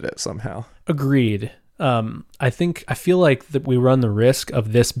to edit it somehow. Agreed. I feel like that we run the risk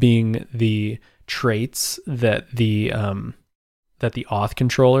of this being the traits that the auth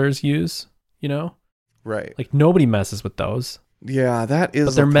controllers use, you know? Right. Like nobody messes with those, Yeah, that is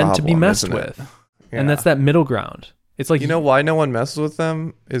but they're a meant to be problem, messed isn't it? with. Yeah. And that's that middle ground. It's like, You know why no one messes with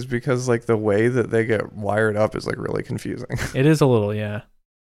them is because like the way that they get wired up is like really confusing. it is a little, yeah.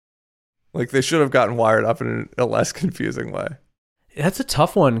 Like they should have gotten wired up in a less confusing way. That's a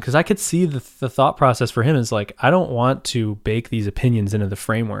tough one because I could see the thought process for him is like, I don't want to bake these opinions into the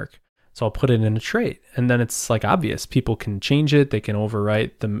framework. So I'll put it in a trait. And then it's like obvious. People can change it. They can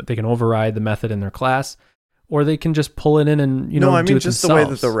override the method in their class, or they can just pull it in and, I mean do it just themselves. the way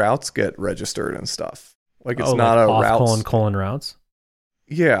that the routes get registered and stuff. Like it's Oh, not like a auth route. routes.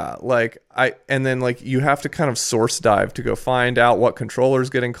 Yeah, and then like you have to kind of source dive to go find out what controller's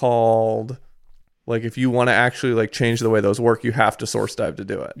getting called. Like if you want to actually like change the way those work, you have to source dive to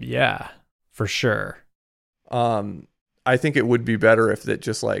do it. Yeah, for sure. I think it would be better if it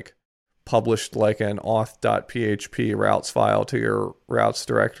just like published like an auth.php routes file to your routes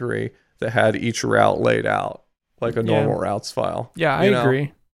directory that had each route laid out like a normal routes file. Yeah, I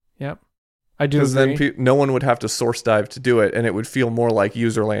agree. Yep. I do Because agree. then no one would have to source dive to do it, and it would feel more like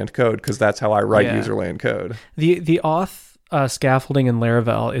userland code because that's how I write userland code. The auth scaffolding in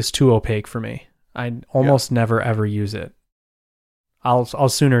Laravel is too opaque for me. I almost never ever use it. I'll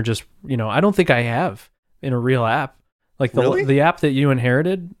sooner just, I don't think I have in a real app. Like the app that you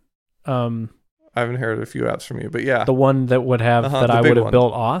inherited, I've inherited a few apps from you, but yeah. the one that would have that the I big would have one.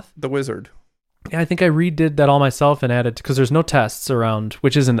 built auth. The wizard. Yeah, I think I redid that all myself and added because there's no tests around,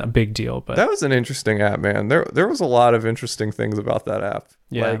 which isn't a big deal. But That was an interesting app, man. There was a lot of interesting things about that app.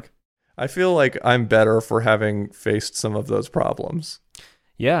 Yeah. Like I feel like I'm better for having faced some of those problems.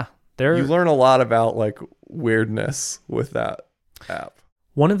 Yeah, You learn a lot about like weirdness with that app.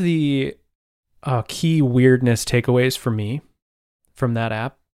 one of the key weirdness takeaways for me from that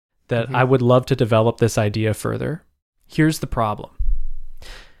app that I would love to develop this idea further. Here's the problem.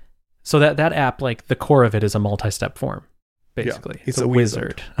 So that app, like the core of it is a multi-step form, basically. Yeah, it's a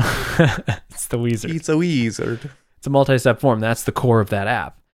wizard. It's the wizard. It's a wizard. It's a multi-step form. That's the core of that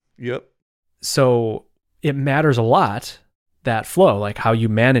app. Yep. So it matters a lot, that flow, like how you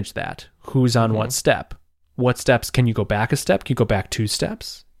manage that. Who's on what step? What steps? Can you go back a step? Can you go back 2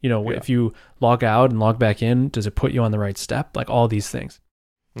 steps? You know, if you log out and log back in, does it put you on the right step? Like all these things.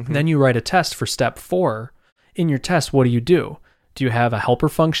 Then you write a test for step 4. In your test, what do? Do you have a helper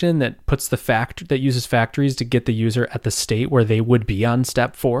function that puts that uses factories to get the user at the state where they would be on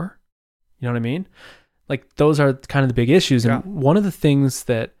step 4? You know what I mean? Like those are kind of the big issues. And one of the things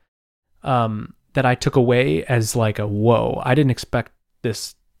that that I took away as like a whoa, I didn't expect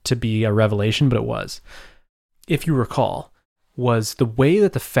this to be a revelation, but it was. If you recall, was the way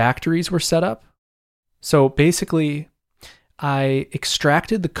that the factories were set up. So basically, I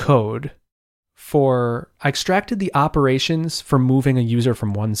extracted the operations for moving a user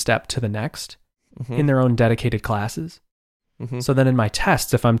from one step to the next in their own dedicated classes. So then in my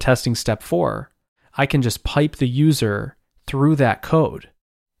tests, if I'm testing step 4, I can just pipe the user through that code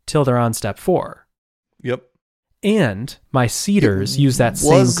till they're on step 4. Yep. And my seeders use that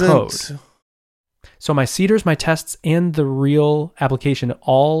same code. So my seeders, my tests, and the real application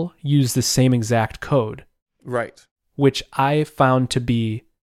all use the same exact code. Right. Which I found to be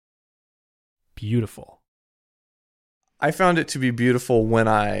beautiful. I found it to be beautiful when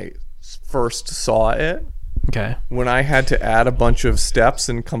I first saw it. Okay. When I had to add a bunch of steps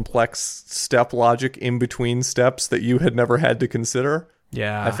and complex step logic in between steps that you had never had to consider.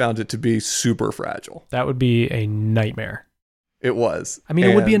 Yeah. I found it to be super fragile. That would be a nightmare. It was. I mean,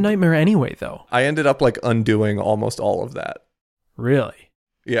 it would be a nightmare anyway, though. I ended up like undoing almost all of that. Really?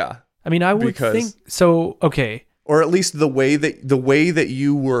 Yeah. I mean, I would think so. Okay. Or at least the way that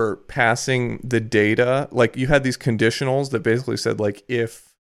you were passing the data, like you had these conditionals that basically said like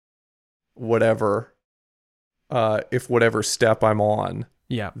if whatever step I'm on,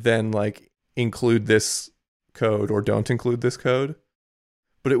 then like include this code or don't include this code.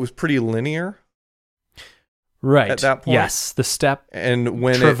 But it was pretty linear. Right. At that point. Yes, the step and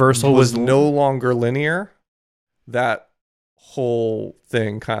when traversal it was no longer linear, that whole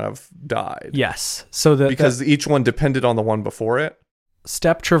thing kind of died. Yes. So because each one depended on the one before it.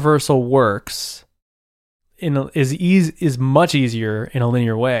 Step traversal works is much easier in a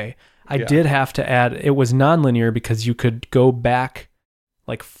linear way. I did have to add, it was nonlinear because you could go back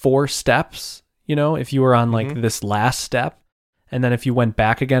like 4 steps, you know, if you were on like this last step. And then if you went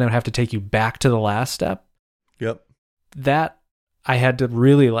back again, it would have to take you back to the last step. Yep. That I had to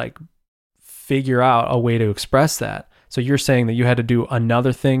really like figure out a way to express that. So you're saying that you had to do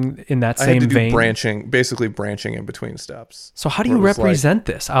another thing in that same vein? Basically branching in between steps. So how do you represent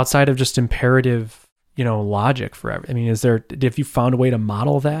this outside of just imperative, you know, logic for everything? I mean, have you found a way to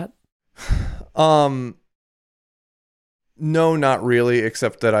model that? No, not really,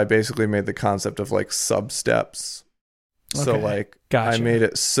 except that I basically made the concept of like sub steps. Okay. So like gotcha. I made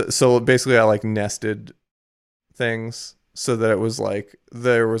it so basically I like nested things so that it was like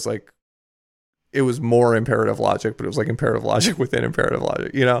it was more imperative logic, but it was like imperative logic within imperative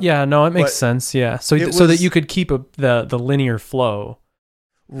logic, you know? Yeah, no, it makes sense. Yeah. So that you could keep the linear flow.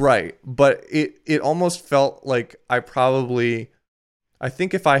 Right. But it almost felt like I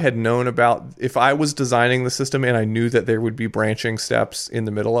think if I was designing the system and I knew that there would be branching steps in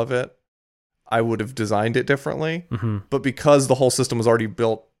the middle of it, I would have designed it differently. But because the whole system was already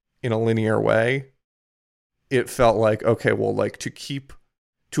built in a linear way, it felt like, okay, well, like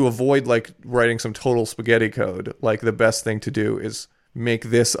to avoid like writing some total spaghetti code, like the best thing to do is make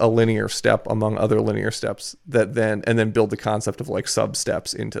this a linear step among other linear steps and then build the concept of like sub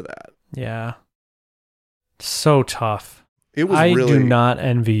steps into that. Yeah. So tough. I do not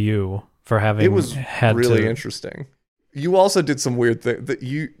envy you for having really interesting. You also did some weird thing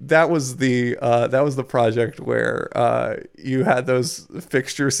that was the project where you had those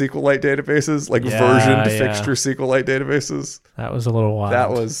fixture SQLite databases, like versioned fixture SQLite databases. That was a little wild. That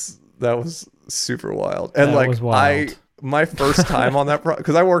was super wild. And my first time on that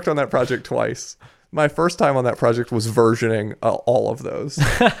because I worked on that project twice. My first time on that project was versioning all of those.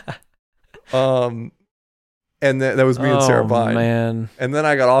 And that was me and Sarah Vine. Man. And then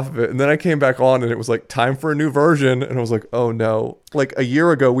I got off of it. And then I came back on and it was like, time for a new version. And I was like, oh no. Like a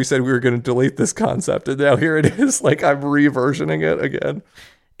year ago, we said we were going to delete this concept. And now here it is. Like I'm reversioning it again.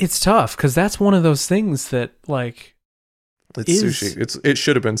 It's tough because that's one of those things that like It's sushi. It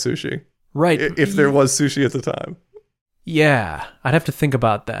should have been sushi. Right. If there was sushi at the time. Yeah, I'd have to think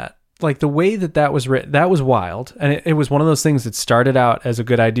about that. Like the way that was written, that was wild. And it was one of those things that started out as a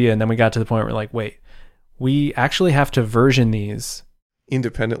good idea. And then we got to the point where like, wait, we actually have to version these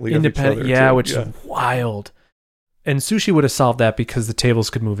independently of each other. Yeah, which is wild. And sushi would have solved that because the tables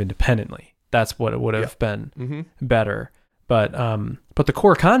could move independently. That's what it would have been better. But the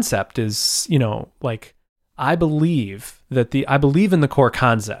core concept is, you know, like I believe in the core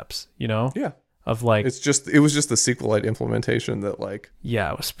concepts, you know? Yeah. Of like it was just the SQLite implementation that like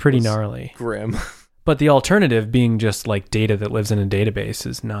it was pretty gnarly. Grim. But the alternative being just like data that lives in a database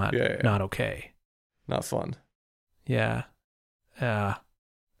is not okay. Not fun. Yeah. Yeah.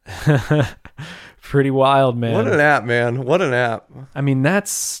 Pretty wild, man. What an app, man. What an app. I mean,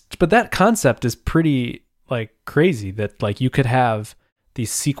 but that concept is pretty like crazy that like you could have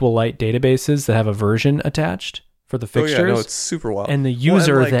these SQLite databases that have a version attached for the fixtures. Oh, yeah, no, it's super wild. And the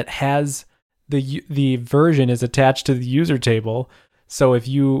user that has the version is attached to the user table. So if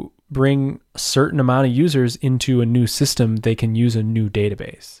you bring a certain amount of users into a new system, they can use a new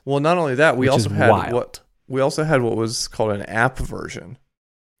database. Well, not only that, we also had wild. what was called an app version.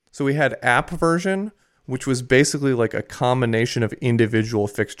 So we had app version, which was basically like a combination of individual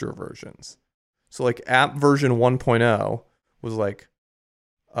fixture versions. So like app version 1.0 was like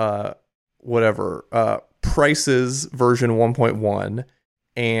prices version 1.1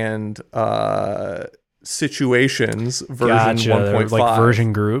 and situations version 1.5, like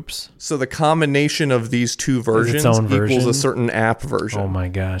version groups. So the combination of these two versions equals a certain app version. Oh my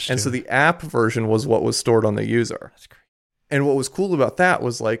gosh. And so the app version was what was stored on the user. That's great. And what was cool about that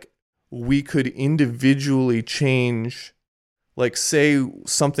was like we could individually change, like say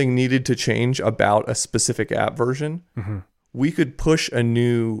something needed to change about a specific app version. Mm-hmm. We could push a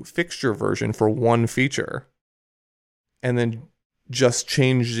new fixture version for one feature and then just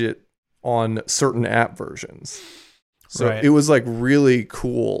change it on certain app versions. So It was like really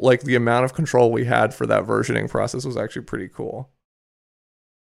cool. Like the amount of control we had for that versioning process was actually pretty cool.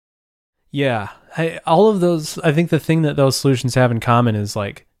 Yeah. All of those, I think the thing that those solutions have in common is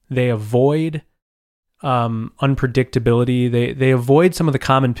like they avoid unpredictability. They avoid some of the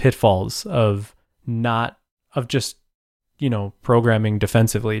common pitfalls of just, you know, programming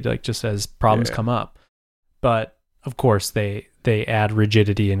defensively, like just as problems come up. But of course they add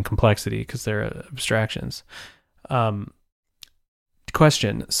rigidity and complexity because they're abstractions.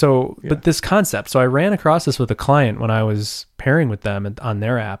 Question. So, but this concept, so I ran across this with a client when I was pairing with them on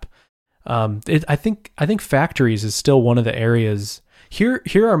their app. I think factories is still one of the areas. Here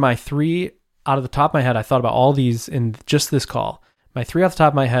are my three out of the top of my head. I thought about all these in just this call. My three off the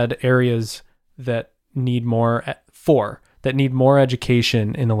top of my head areas that need more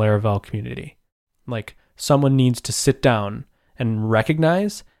education in the Laravel community. Like someone needs to sit down and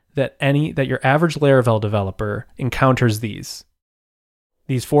recognize that your average Laravel developer encounters these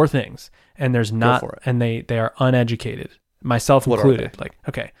four things, and there's not, and they are uneducated, myself included. Like,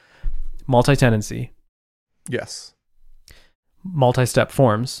 okay, multi-tenancy. Yes. Multi-step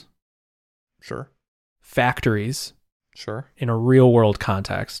forms. Sure. Factories. Sure. In a real world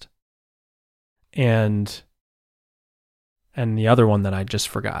context. And the other one that I just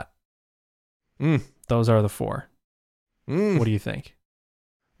forgot. Those are the four. What do you think?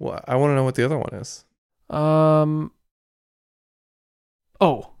 Well, I want to know what the other one is.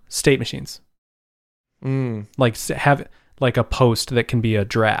 State machines. Like have like a post that can be a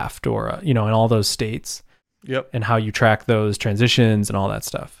draft or in all those states. Yep. And how you track those transitions and all that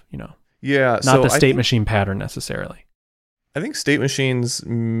stuff, Yeah. Not the state machine pattern necessarily. I think state machines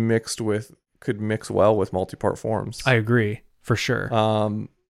could mix well with multi-part forms. I agree for sure.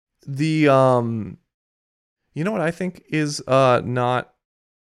 You know what I think is not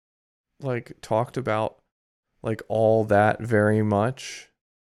like talked about like all that very much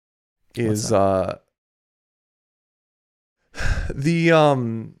is the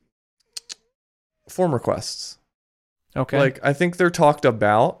form requests. Okay. Like I think they're talked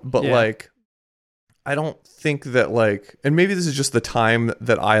about, but like I don't think that like, and maybe this is just the time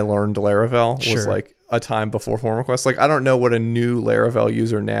that I learned Laravel was like a time before form requests. Like I don't know what a new Laravel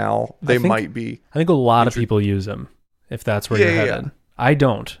user now might be. I think a lot of people use them if that's where you're headed. Yeah. I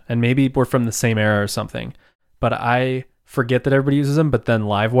don't, and maybe we're from the same era or something, but I forget that everybody uses them. But then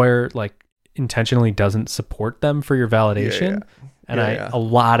Livewire like intentionally doesn't support them for your validation, and a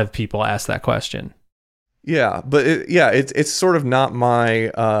lot of people ask that question. Yeah, but it's sort of not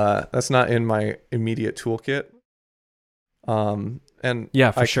my that's not in my immediate toolkit. And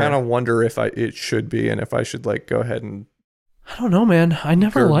I kind of wonder if it should be, and if I should like go ahead and I don't know, man. I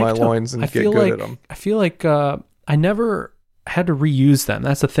never gird liked my them. loins and I get feel good like at them. I feel like I never had to reuse them.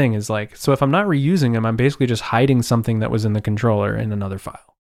 That's the thing. Is like, so if I'm not reusing them, I'm basically just hiding something that was in the controller in another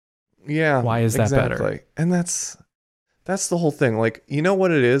file. Yeah. Why is that better? Exactly. And that's the whole thing. Like, you know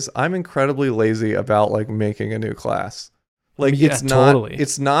what it is? I'm incredibly lazy about like making a new class. Like Yeah, totally.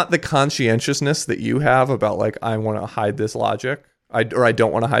 it's not the conscientiousness that you have about like I want to hide this logic. I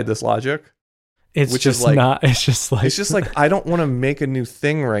don't want to hide this logic. It's which just is like, not. It's just like I don't want to make a new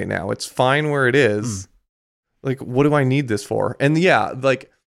thing right now. It's fine where it is. Like, what do I need this for? And yeah,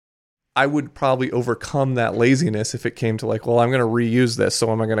 like I would probably overcome that laziness if it came to like, well, I'm going to reuse this,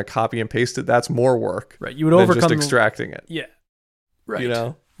 so am I going to copy and paste it? That's more work. right. You would than overcome just extracting it. Yeah. Right. You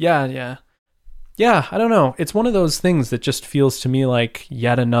know? Yeah. I don't know. It's one of those things that just feels to me like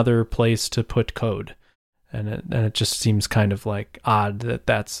yet another place to put code, and it just seems kind of like odd that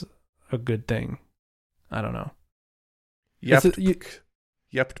that's a good thing. I don't know. Yep.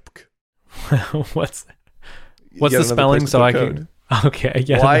 What's the spelling so I can? Okay.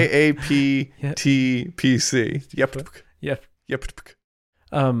 Yeah. YAPTPC. Yep.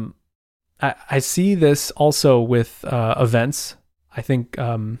 I see this also with events. I think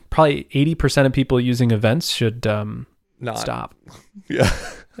probably 80% of people using events should stop. Yeah.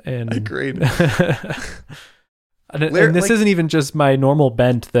 And agreed. And this isn't even just my normal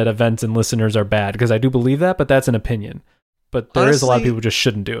bent that events and listeners are bad, because I do believe that, but that's an opinion. But there is a lot of people who just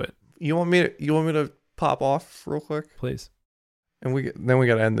shouldn't do it. You want me to pop off real quick? Please. And then we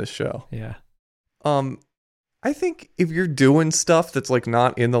got to end this show. Yeah. I think if you're doing stuff that's like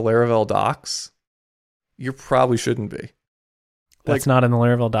not in the Laravel docs, you probably shouldn't be. That's not in the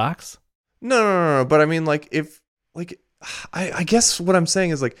Laravel docs? No. But I mean, like, if like I guess what I'm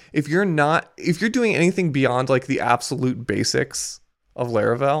saying is like if you're doing anything beyond like the absolute basics of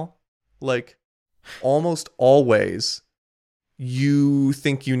Laravel, like almost always you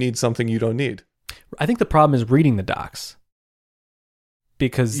think you need something you don't need. I think the problem is reading the docs.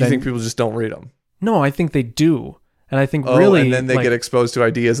 Because you think people just don't read them? No, I think they do. And I think really... and then they get exposed to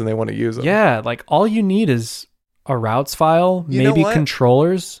ideas and they want to use them. Yeah, like all you need is a routes file, maybe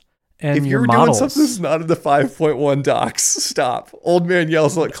controllers, and if your you're models. doing something that's not in the 5.1 docs, stop. Old man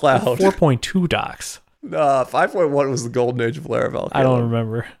yells at cloud. 4.2 docs. 5.1 was the golden age of Laravel. I don't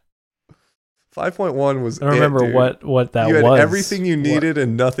remember. 5.1 was I don't remember what that was. You had everything you needed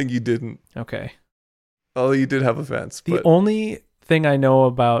and nothing you didn't. Okay. Oh, you did have events. The only thing I know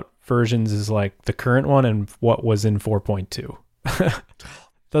about versions is like the current one and what was in 4.2.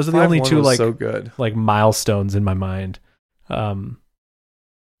 Those are the only two like so good. Like milestones in my mind.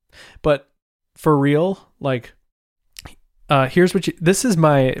 But for real, like here's what this is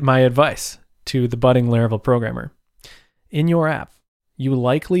my advice to the budding Laravel programmer. In your app, you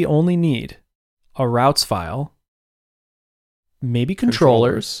likely only need a routes file, maybe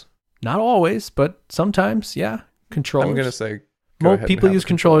controllers. Not always, but sometimes, yeah, controllers. I'm going to say most people use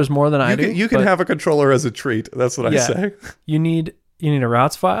controllers more than I do. You can have a controller as a treat. That's what I say. You need a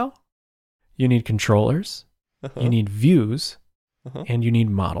routes file, you need controllers, you need views, and you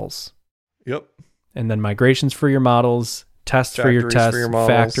need models. Yep. And then migrations for your models, tests for your tests,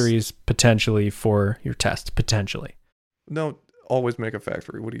 factories potentially for your test, potentially. No, always make a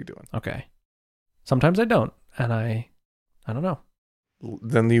factory. What are you doing? Okay. Sometimes I don't, and I don't know.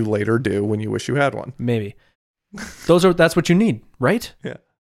 Then you later do when you wish you had one. Maybe. That's what you need, right? Yeah.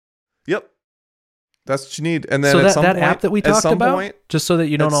 Yep. That's what you need. And then so at some point, app that we talked about, just so that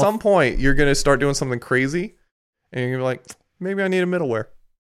you don't. At some point, you're going to start doing something crazy, and you're going to be like, maybe I need a middleware.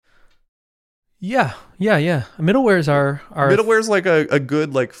 Yeah. Middlewares are middleware's like a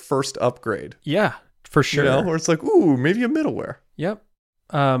good like first upgrade. Yeah, for sure. You know, where it's like, ooh, maybe a middleware. Yep.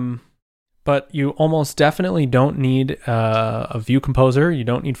 But you almost definitely don't need a view composer. You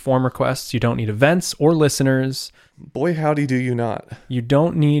don't need form requests. You don't need events or listeners. Boy, howdy, do you not? You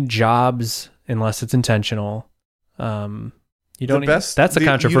don't need jobs unless it's intentional. You don't. That's a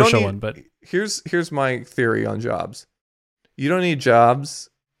controversial one, but here's my theory on jobs. You don't need jobs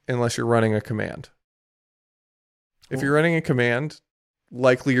unless you're running a command. If you're running a command,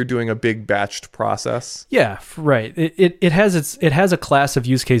 likely you're doing a big batched process. Yeah, right. It has a class of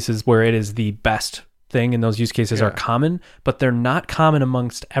use cases where it is the best thing, and those use cases are common, but they're not common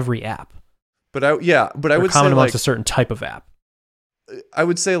amongst every app. But I would say common amongst a certain type of app. I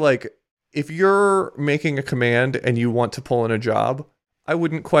would say like if you're making a command and you want to pull in a job, I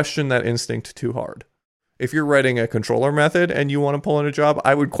wouldn't question that instinct too hard. If you're writing a controller method and you want to pull in a job,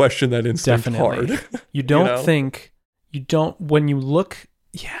 I would question that instinct hard. You don't when you look,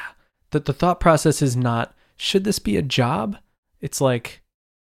 that the thought process is not, should this be a job? It's like,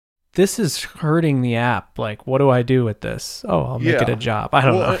 this is hurting the app. Like, what do I do with this? Oh, I'll make it a job. I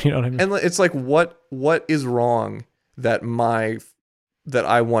don't know. You know what I mean? And it's like, what is wrong that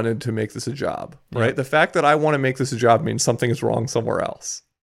I wanted to make this a job, right? Yeah. The fact that I want to make this a job means something is wrong somewhere else.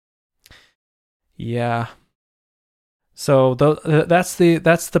 Yeah. So that's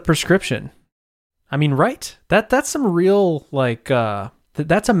the prescription. I mean, right? That's some real, like,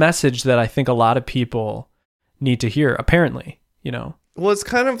 that's a message that I think a lot of people need to hear, apparently, you know? Well, it's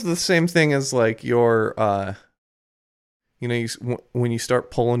kind of the same thing as like your, when you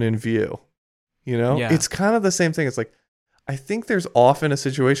start pulling in view, you know, it's kind of the same thing. It's like, I think there's often a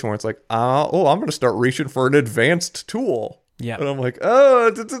situation where it's like, I'm going to start reaching for an advanced tool. Yeah. And I'm like,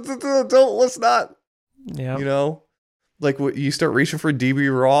 let's not, yeah. You know, like you start reaching for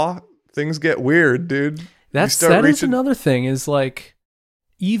DB raw, things get weird, dude. Is another thing is like,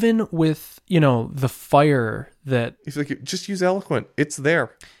 even with, you know, the fire that... It's like, just use Eloquent. It's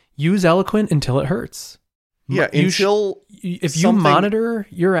there. Use Eloquent until it hurts. Yeah, if you monitor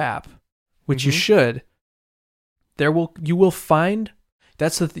your app, which you should, you will find...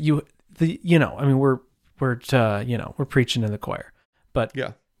 That's we're preaching to the choir. But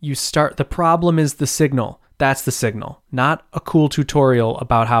yeah. The problem is the signal. That's the signal. Not a cool tutorial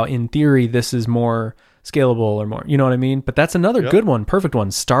about how, in theory, this is more... scalable or more, you know what I mean? But that's another good one, perfect one.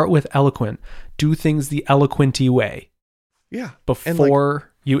 Start with Eloquent. Do things the Eloquent-y way. Yeah.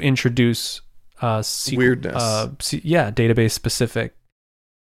 Before you introduce weirdness. Database specific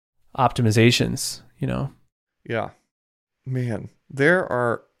optimizations, you know? Yeah. Man, there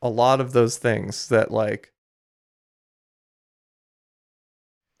are a lot of those things that like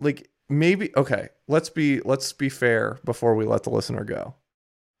maybe, okay, let's be fair before we let the listener go.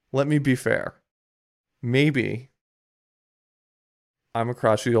 Let me be fair. Maybe I'm a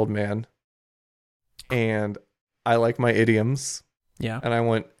crotchety old man and I like my idioms. Yeah. And I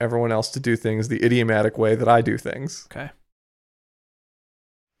want everyone else to do things the idiomatic way that I do things. Okay.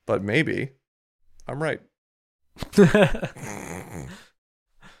 But maybe I'm right. That's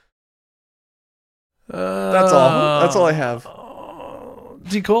all I have.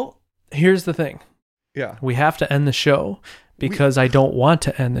 Cool. Here's the thing. Yeah. We have to end the show because I don't want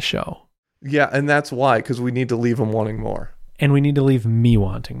to end the show. Yeah, and that's why, because we need to leave them wanting more. And we need to leave me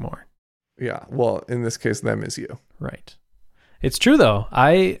wanting more. Yeah, well, in this case, them is you. Right. It's true, though.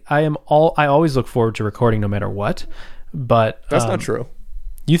 I always look forward to recording no matter what, but... That's not true.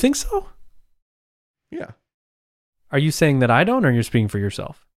 You think so? Yeah. Are you saying that I don't, or you're speaking for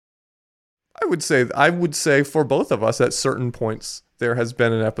yourself? I would say for both of us, at certain points, there has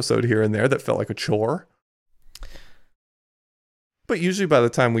been an episode here and there that felt like a chore. But usually by the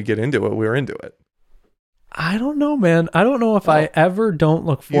time we get into it, we're into it. I don't know, man. I don't know if I ever don't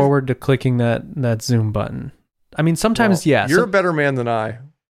look forward to clicking that Zoom button. I mean, sometimes, yes. You're a better man than I.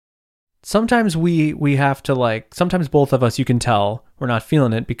 Sometimes we have to sometimes both of us, you can tell we're not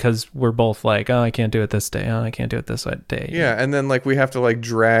feeling it because we're both like, oh, I can't do it this day. Oh, I can't do it this day. Yeah. And then we have to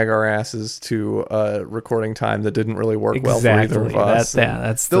drag our asses to a recording time that didn't really work well for either of us.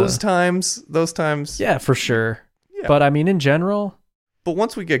 That's those times. Yeah, for sure. Yeah. But I mean, in general. But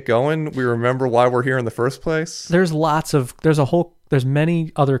once we get going, we remember why we're here in the first place. There's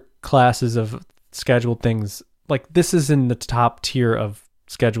many other classes of scheduled things. Like this is in the top tier of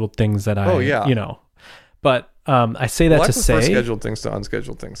scheduled things that but I say that to say I prefer scheduled things to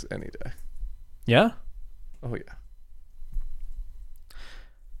unscheduled things any day. Yeah? Oh yeah.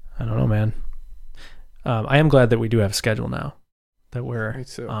 I don't know, man. I am glad that we do have a schedule now, that we're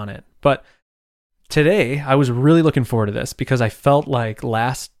on it. But today, I was really looking forward to this because I felt like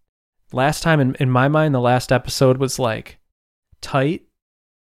last time in my mind, the last episode was tight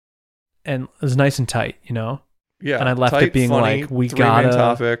and it was nice and tight, you know? Yeah. And I left tight, it being funny, we gotta main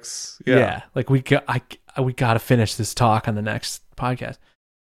topics. Yeah. we gotta finish this talk on the next podcast.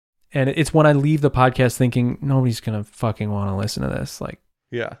 And it's when I leave the podcast thinking nobody's gonna fucking want to listen to this.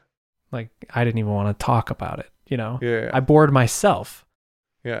 Yeah. I didn't even want to talk about it, you know? Yeah. I bored myself.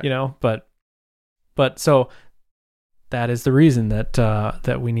 Yeah. You know, but so that is the reason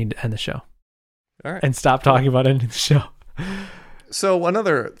that we need to end the show. All right. And stop talking about ending the show. So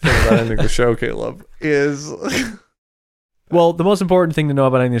another thing about ending the show, Caleb, is... Well, the most important thing to know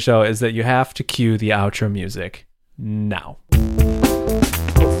about ending the show is that you have to cue the outro music now.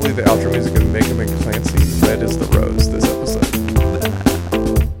 Hopefully the outro music is Make 'em and Clancy. Red is the Rose this episode.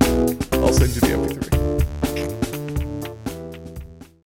 I'll send you the MP3.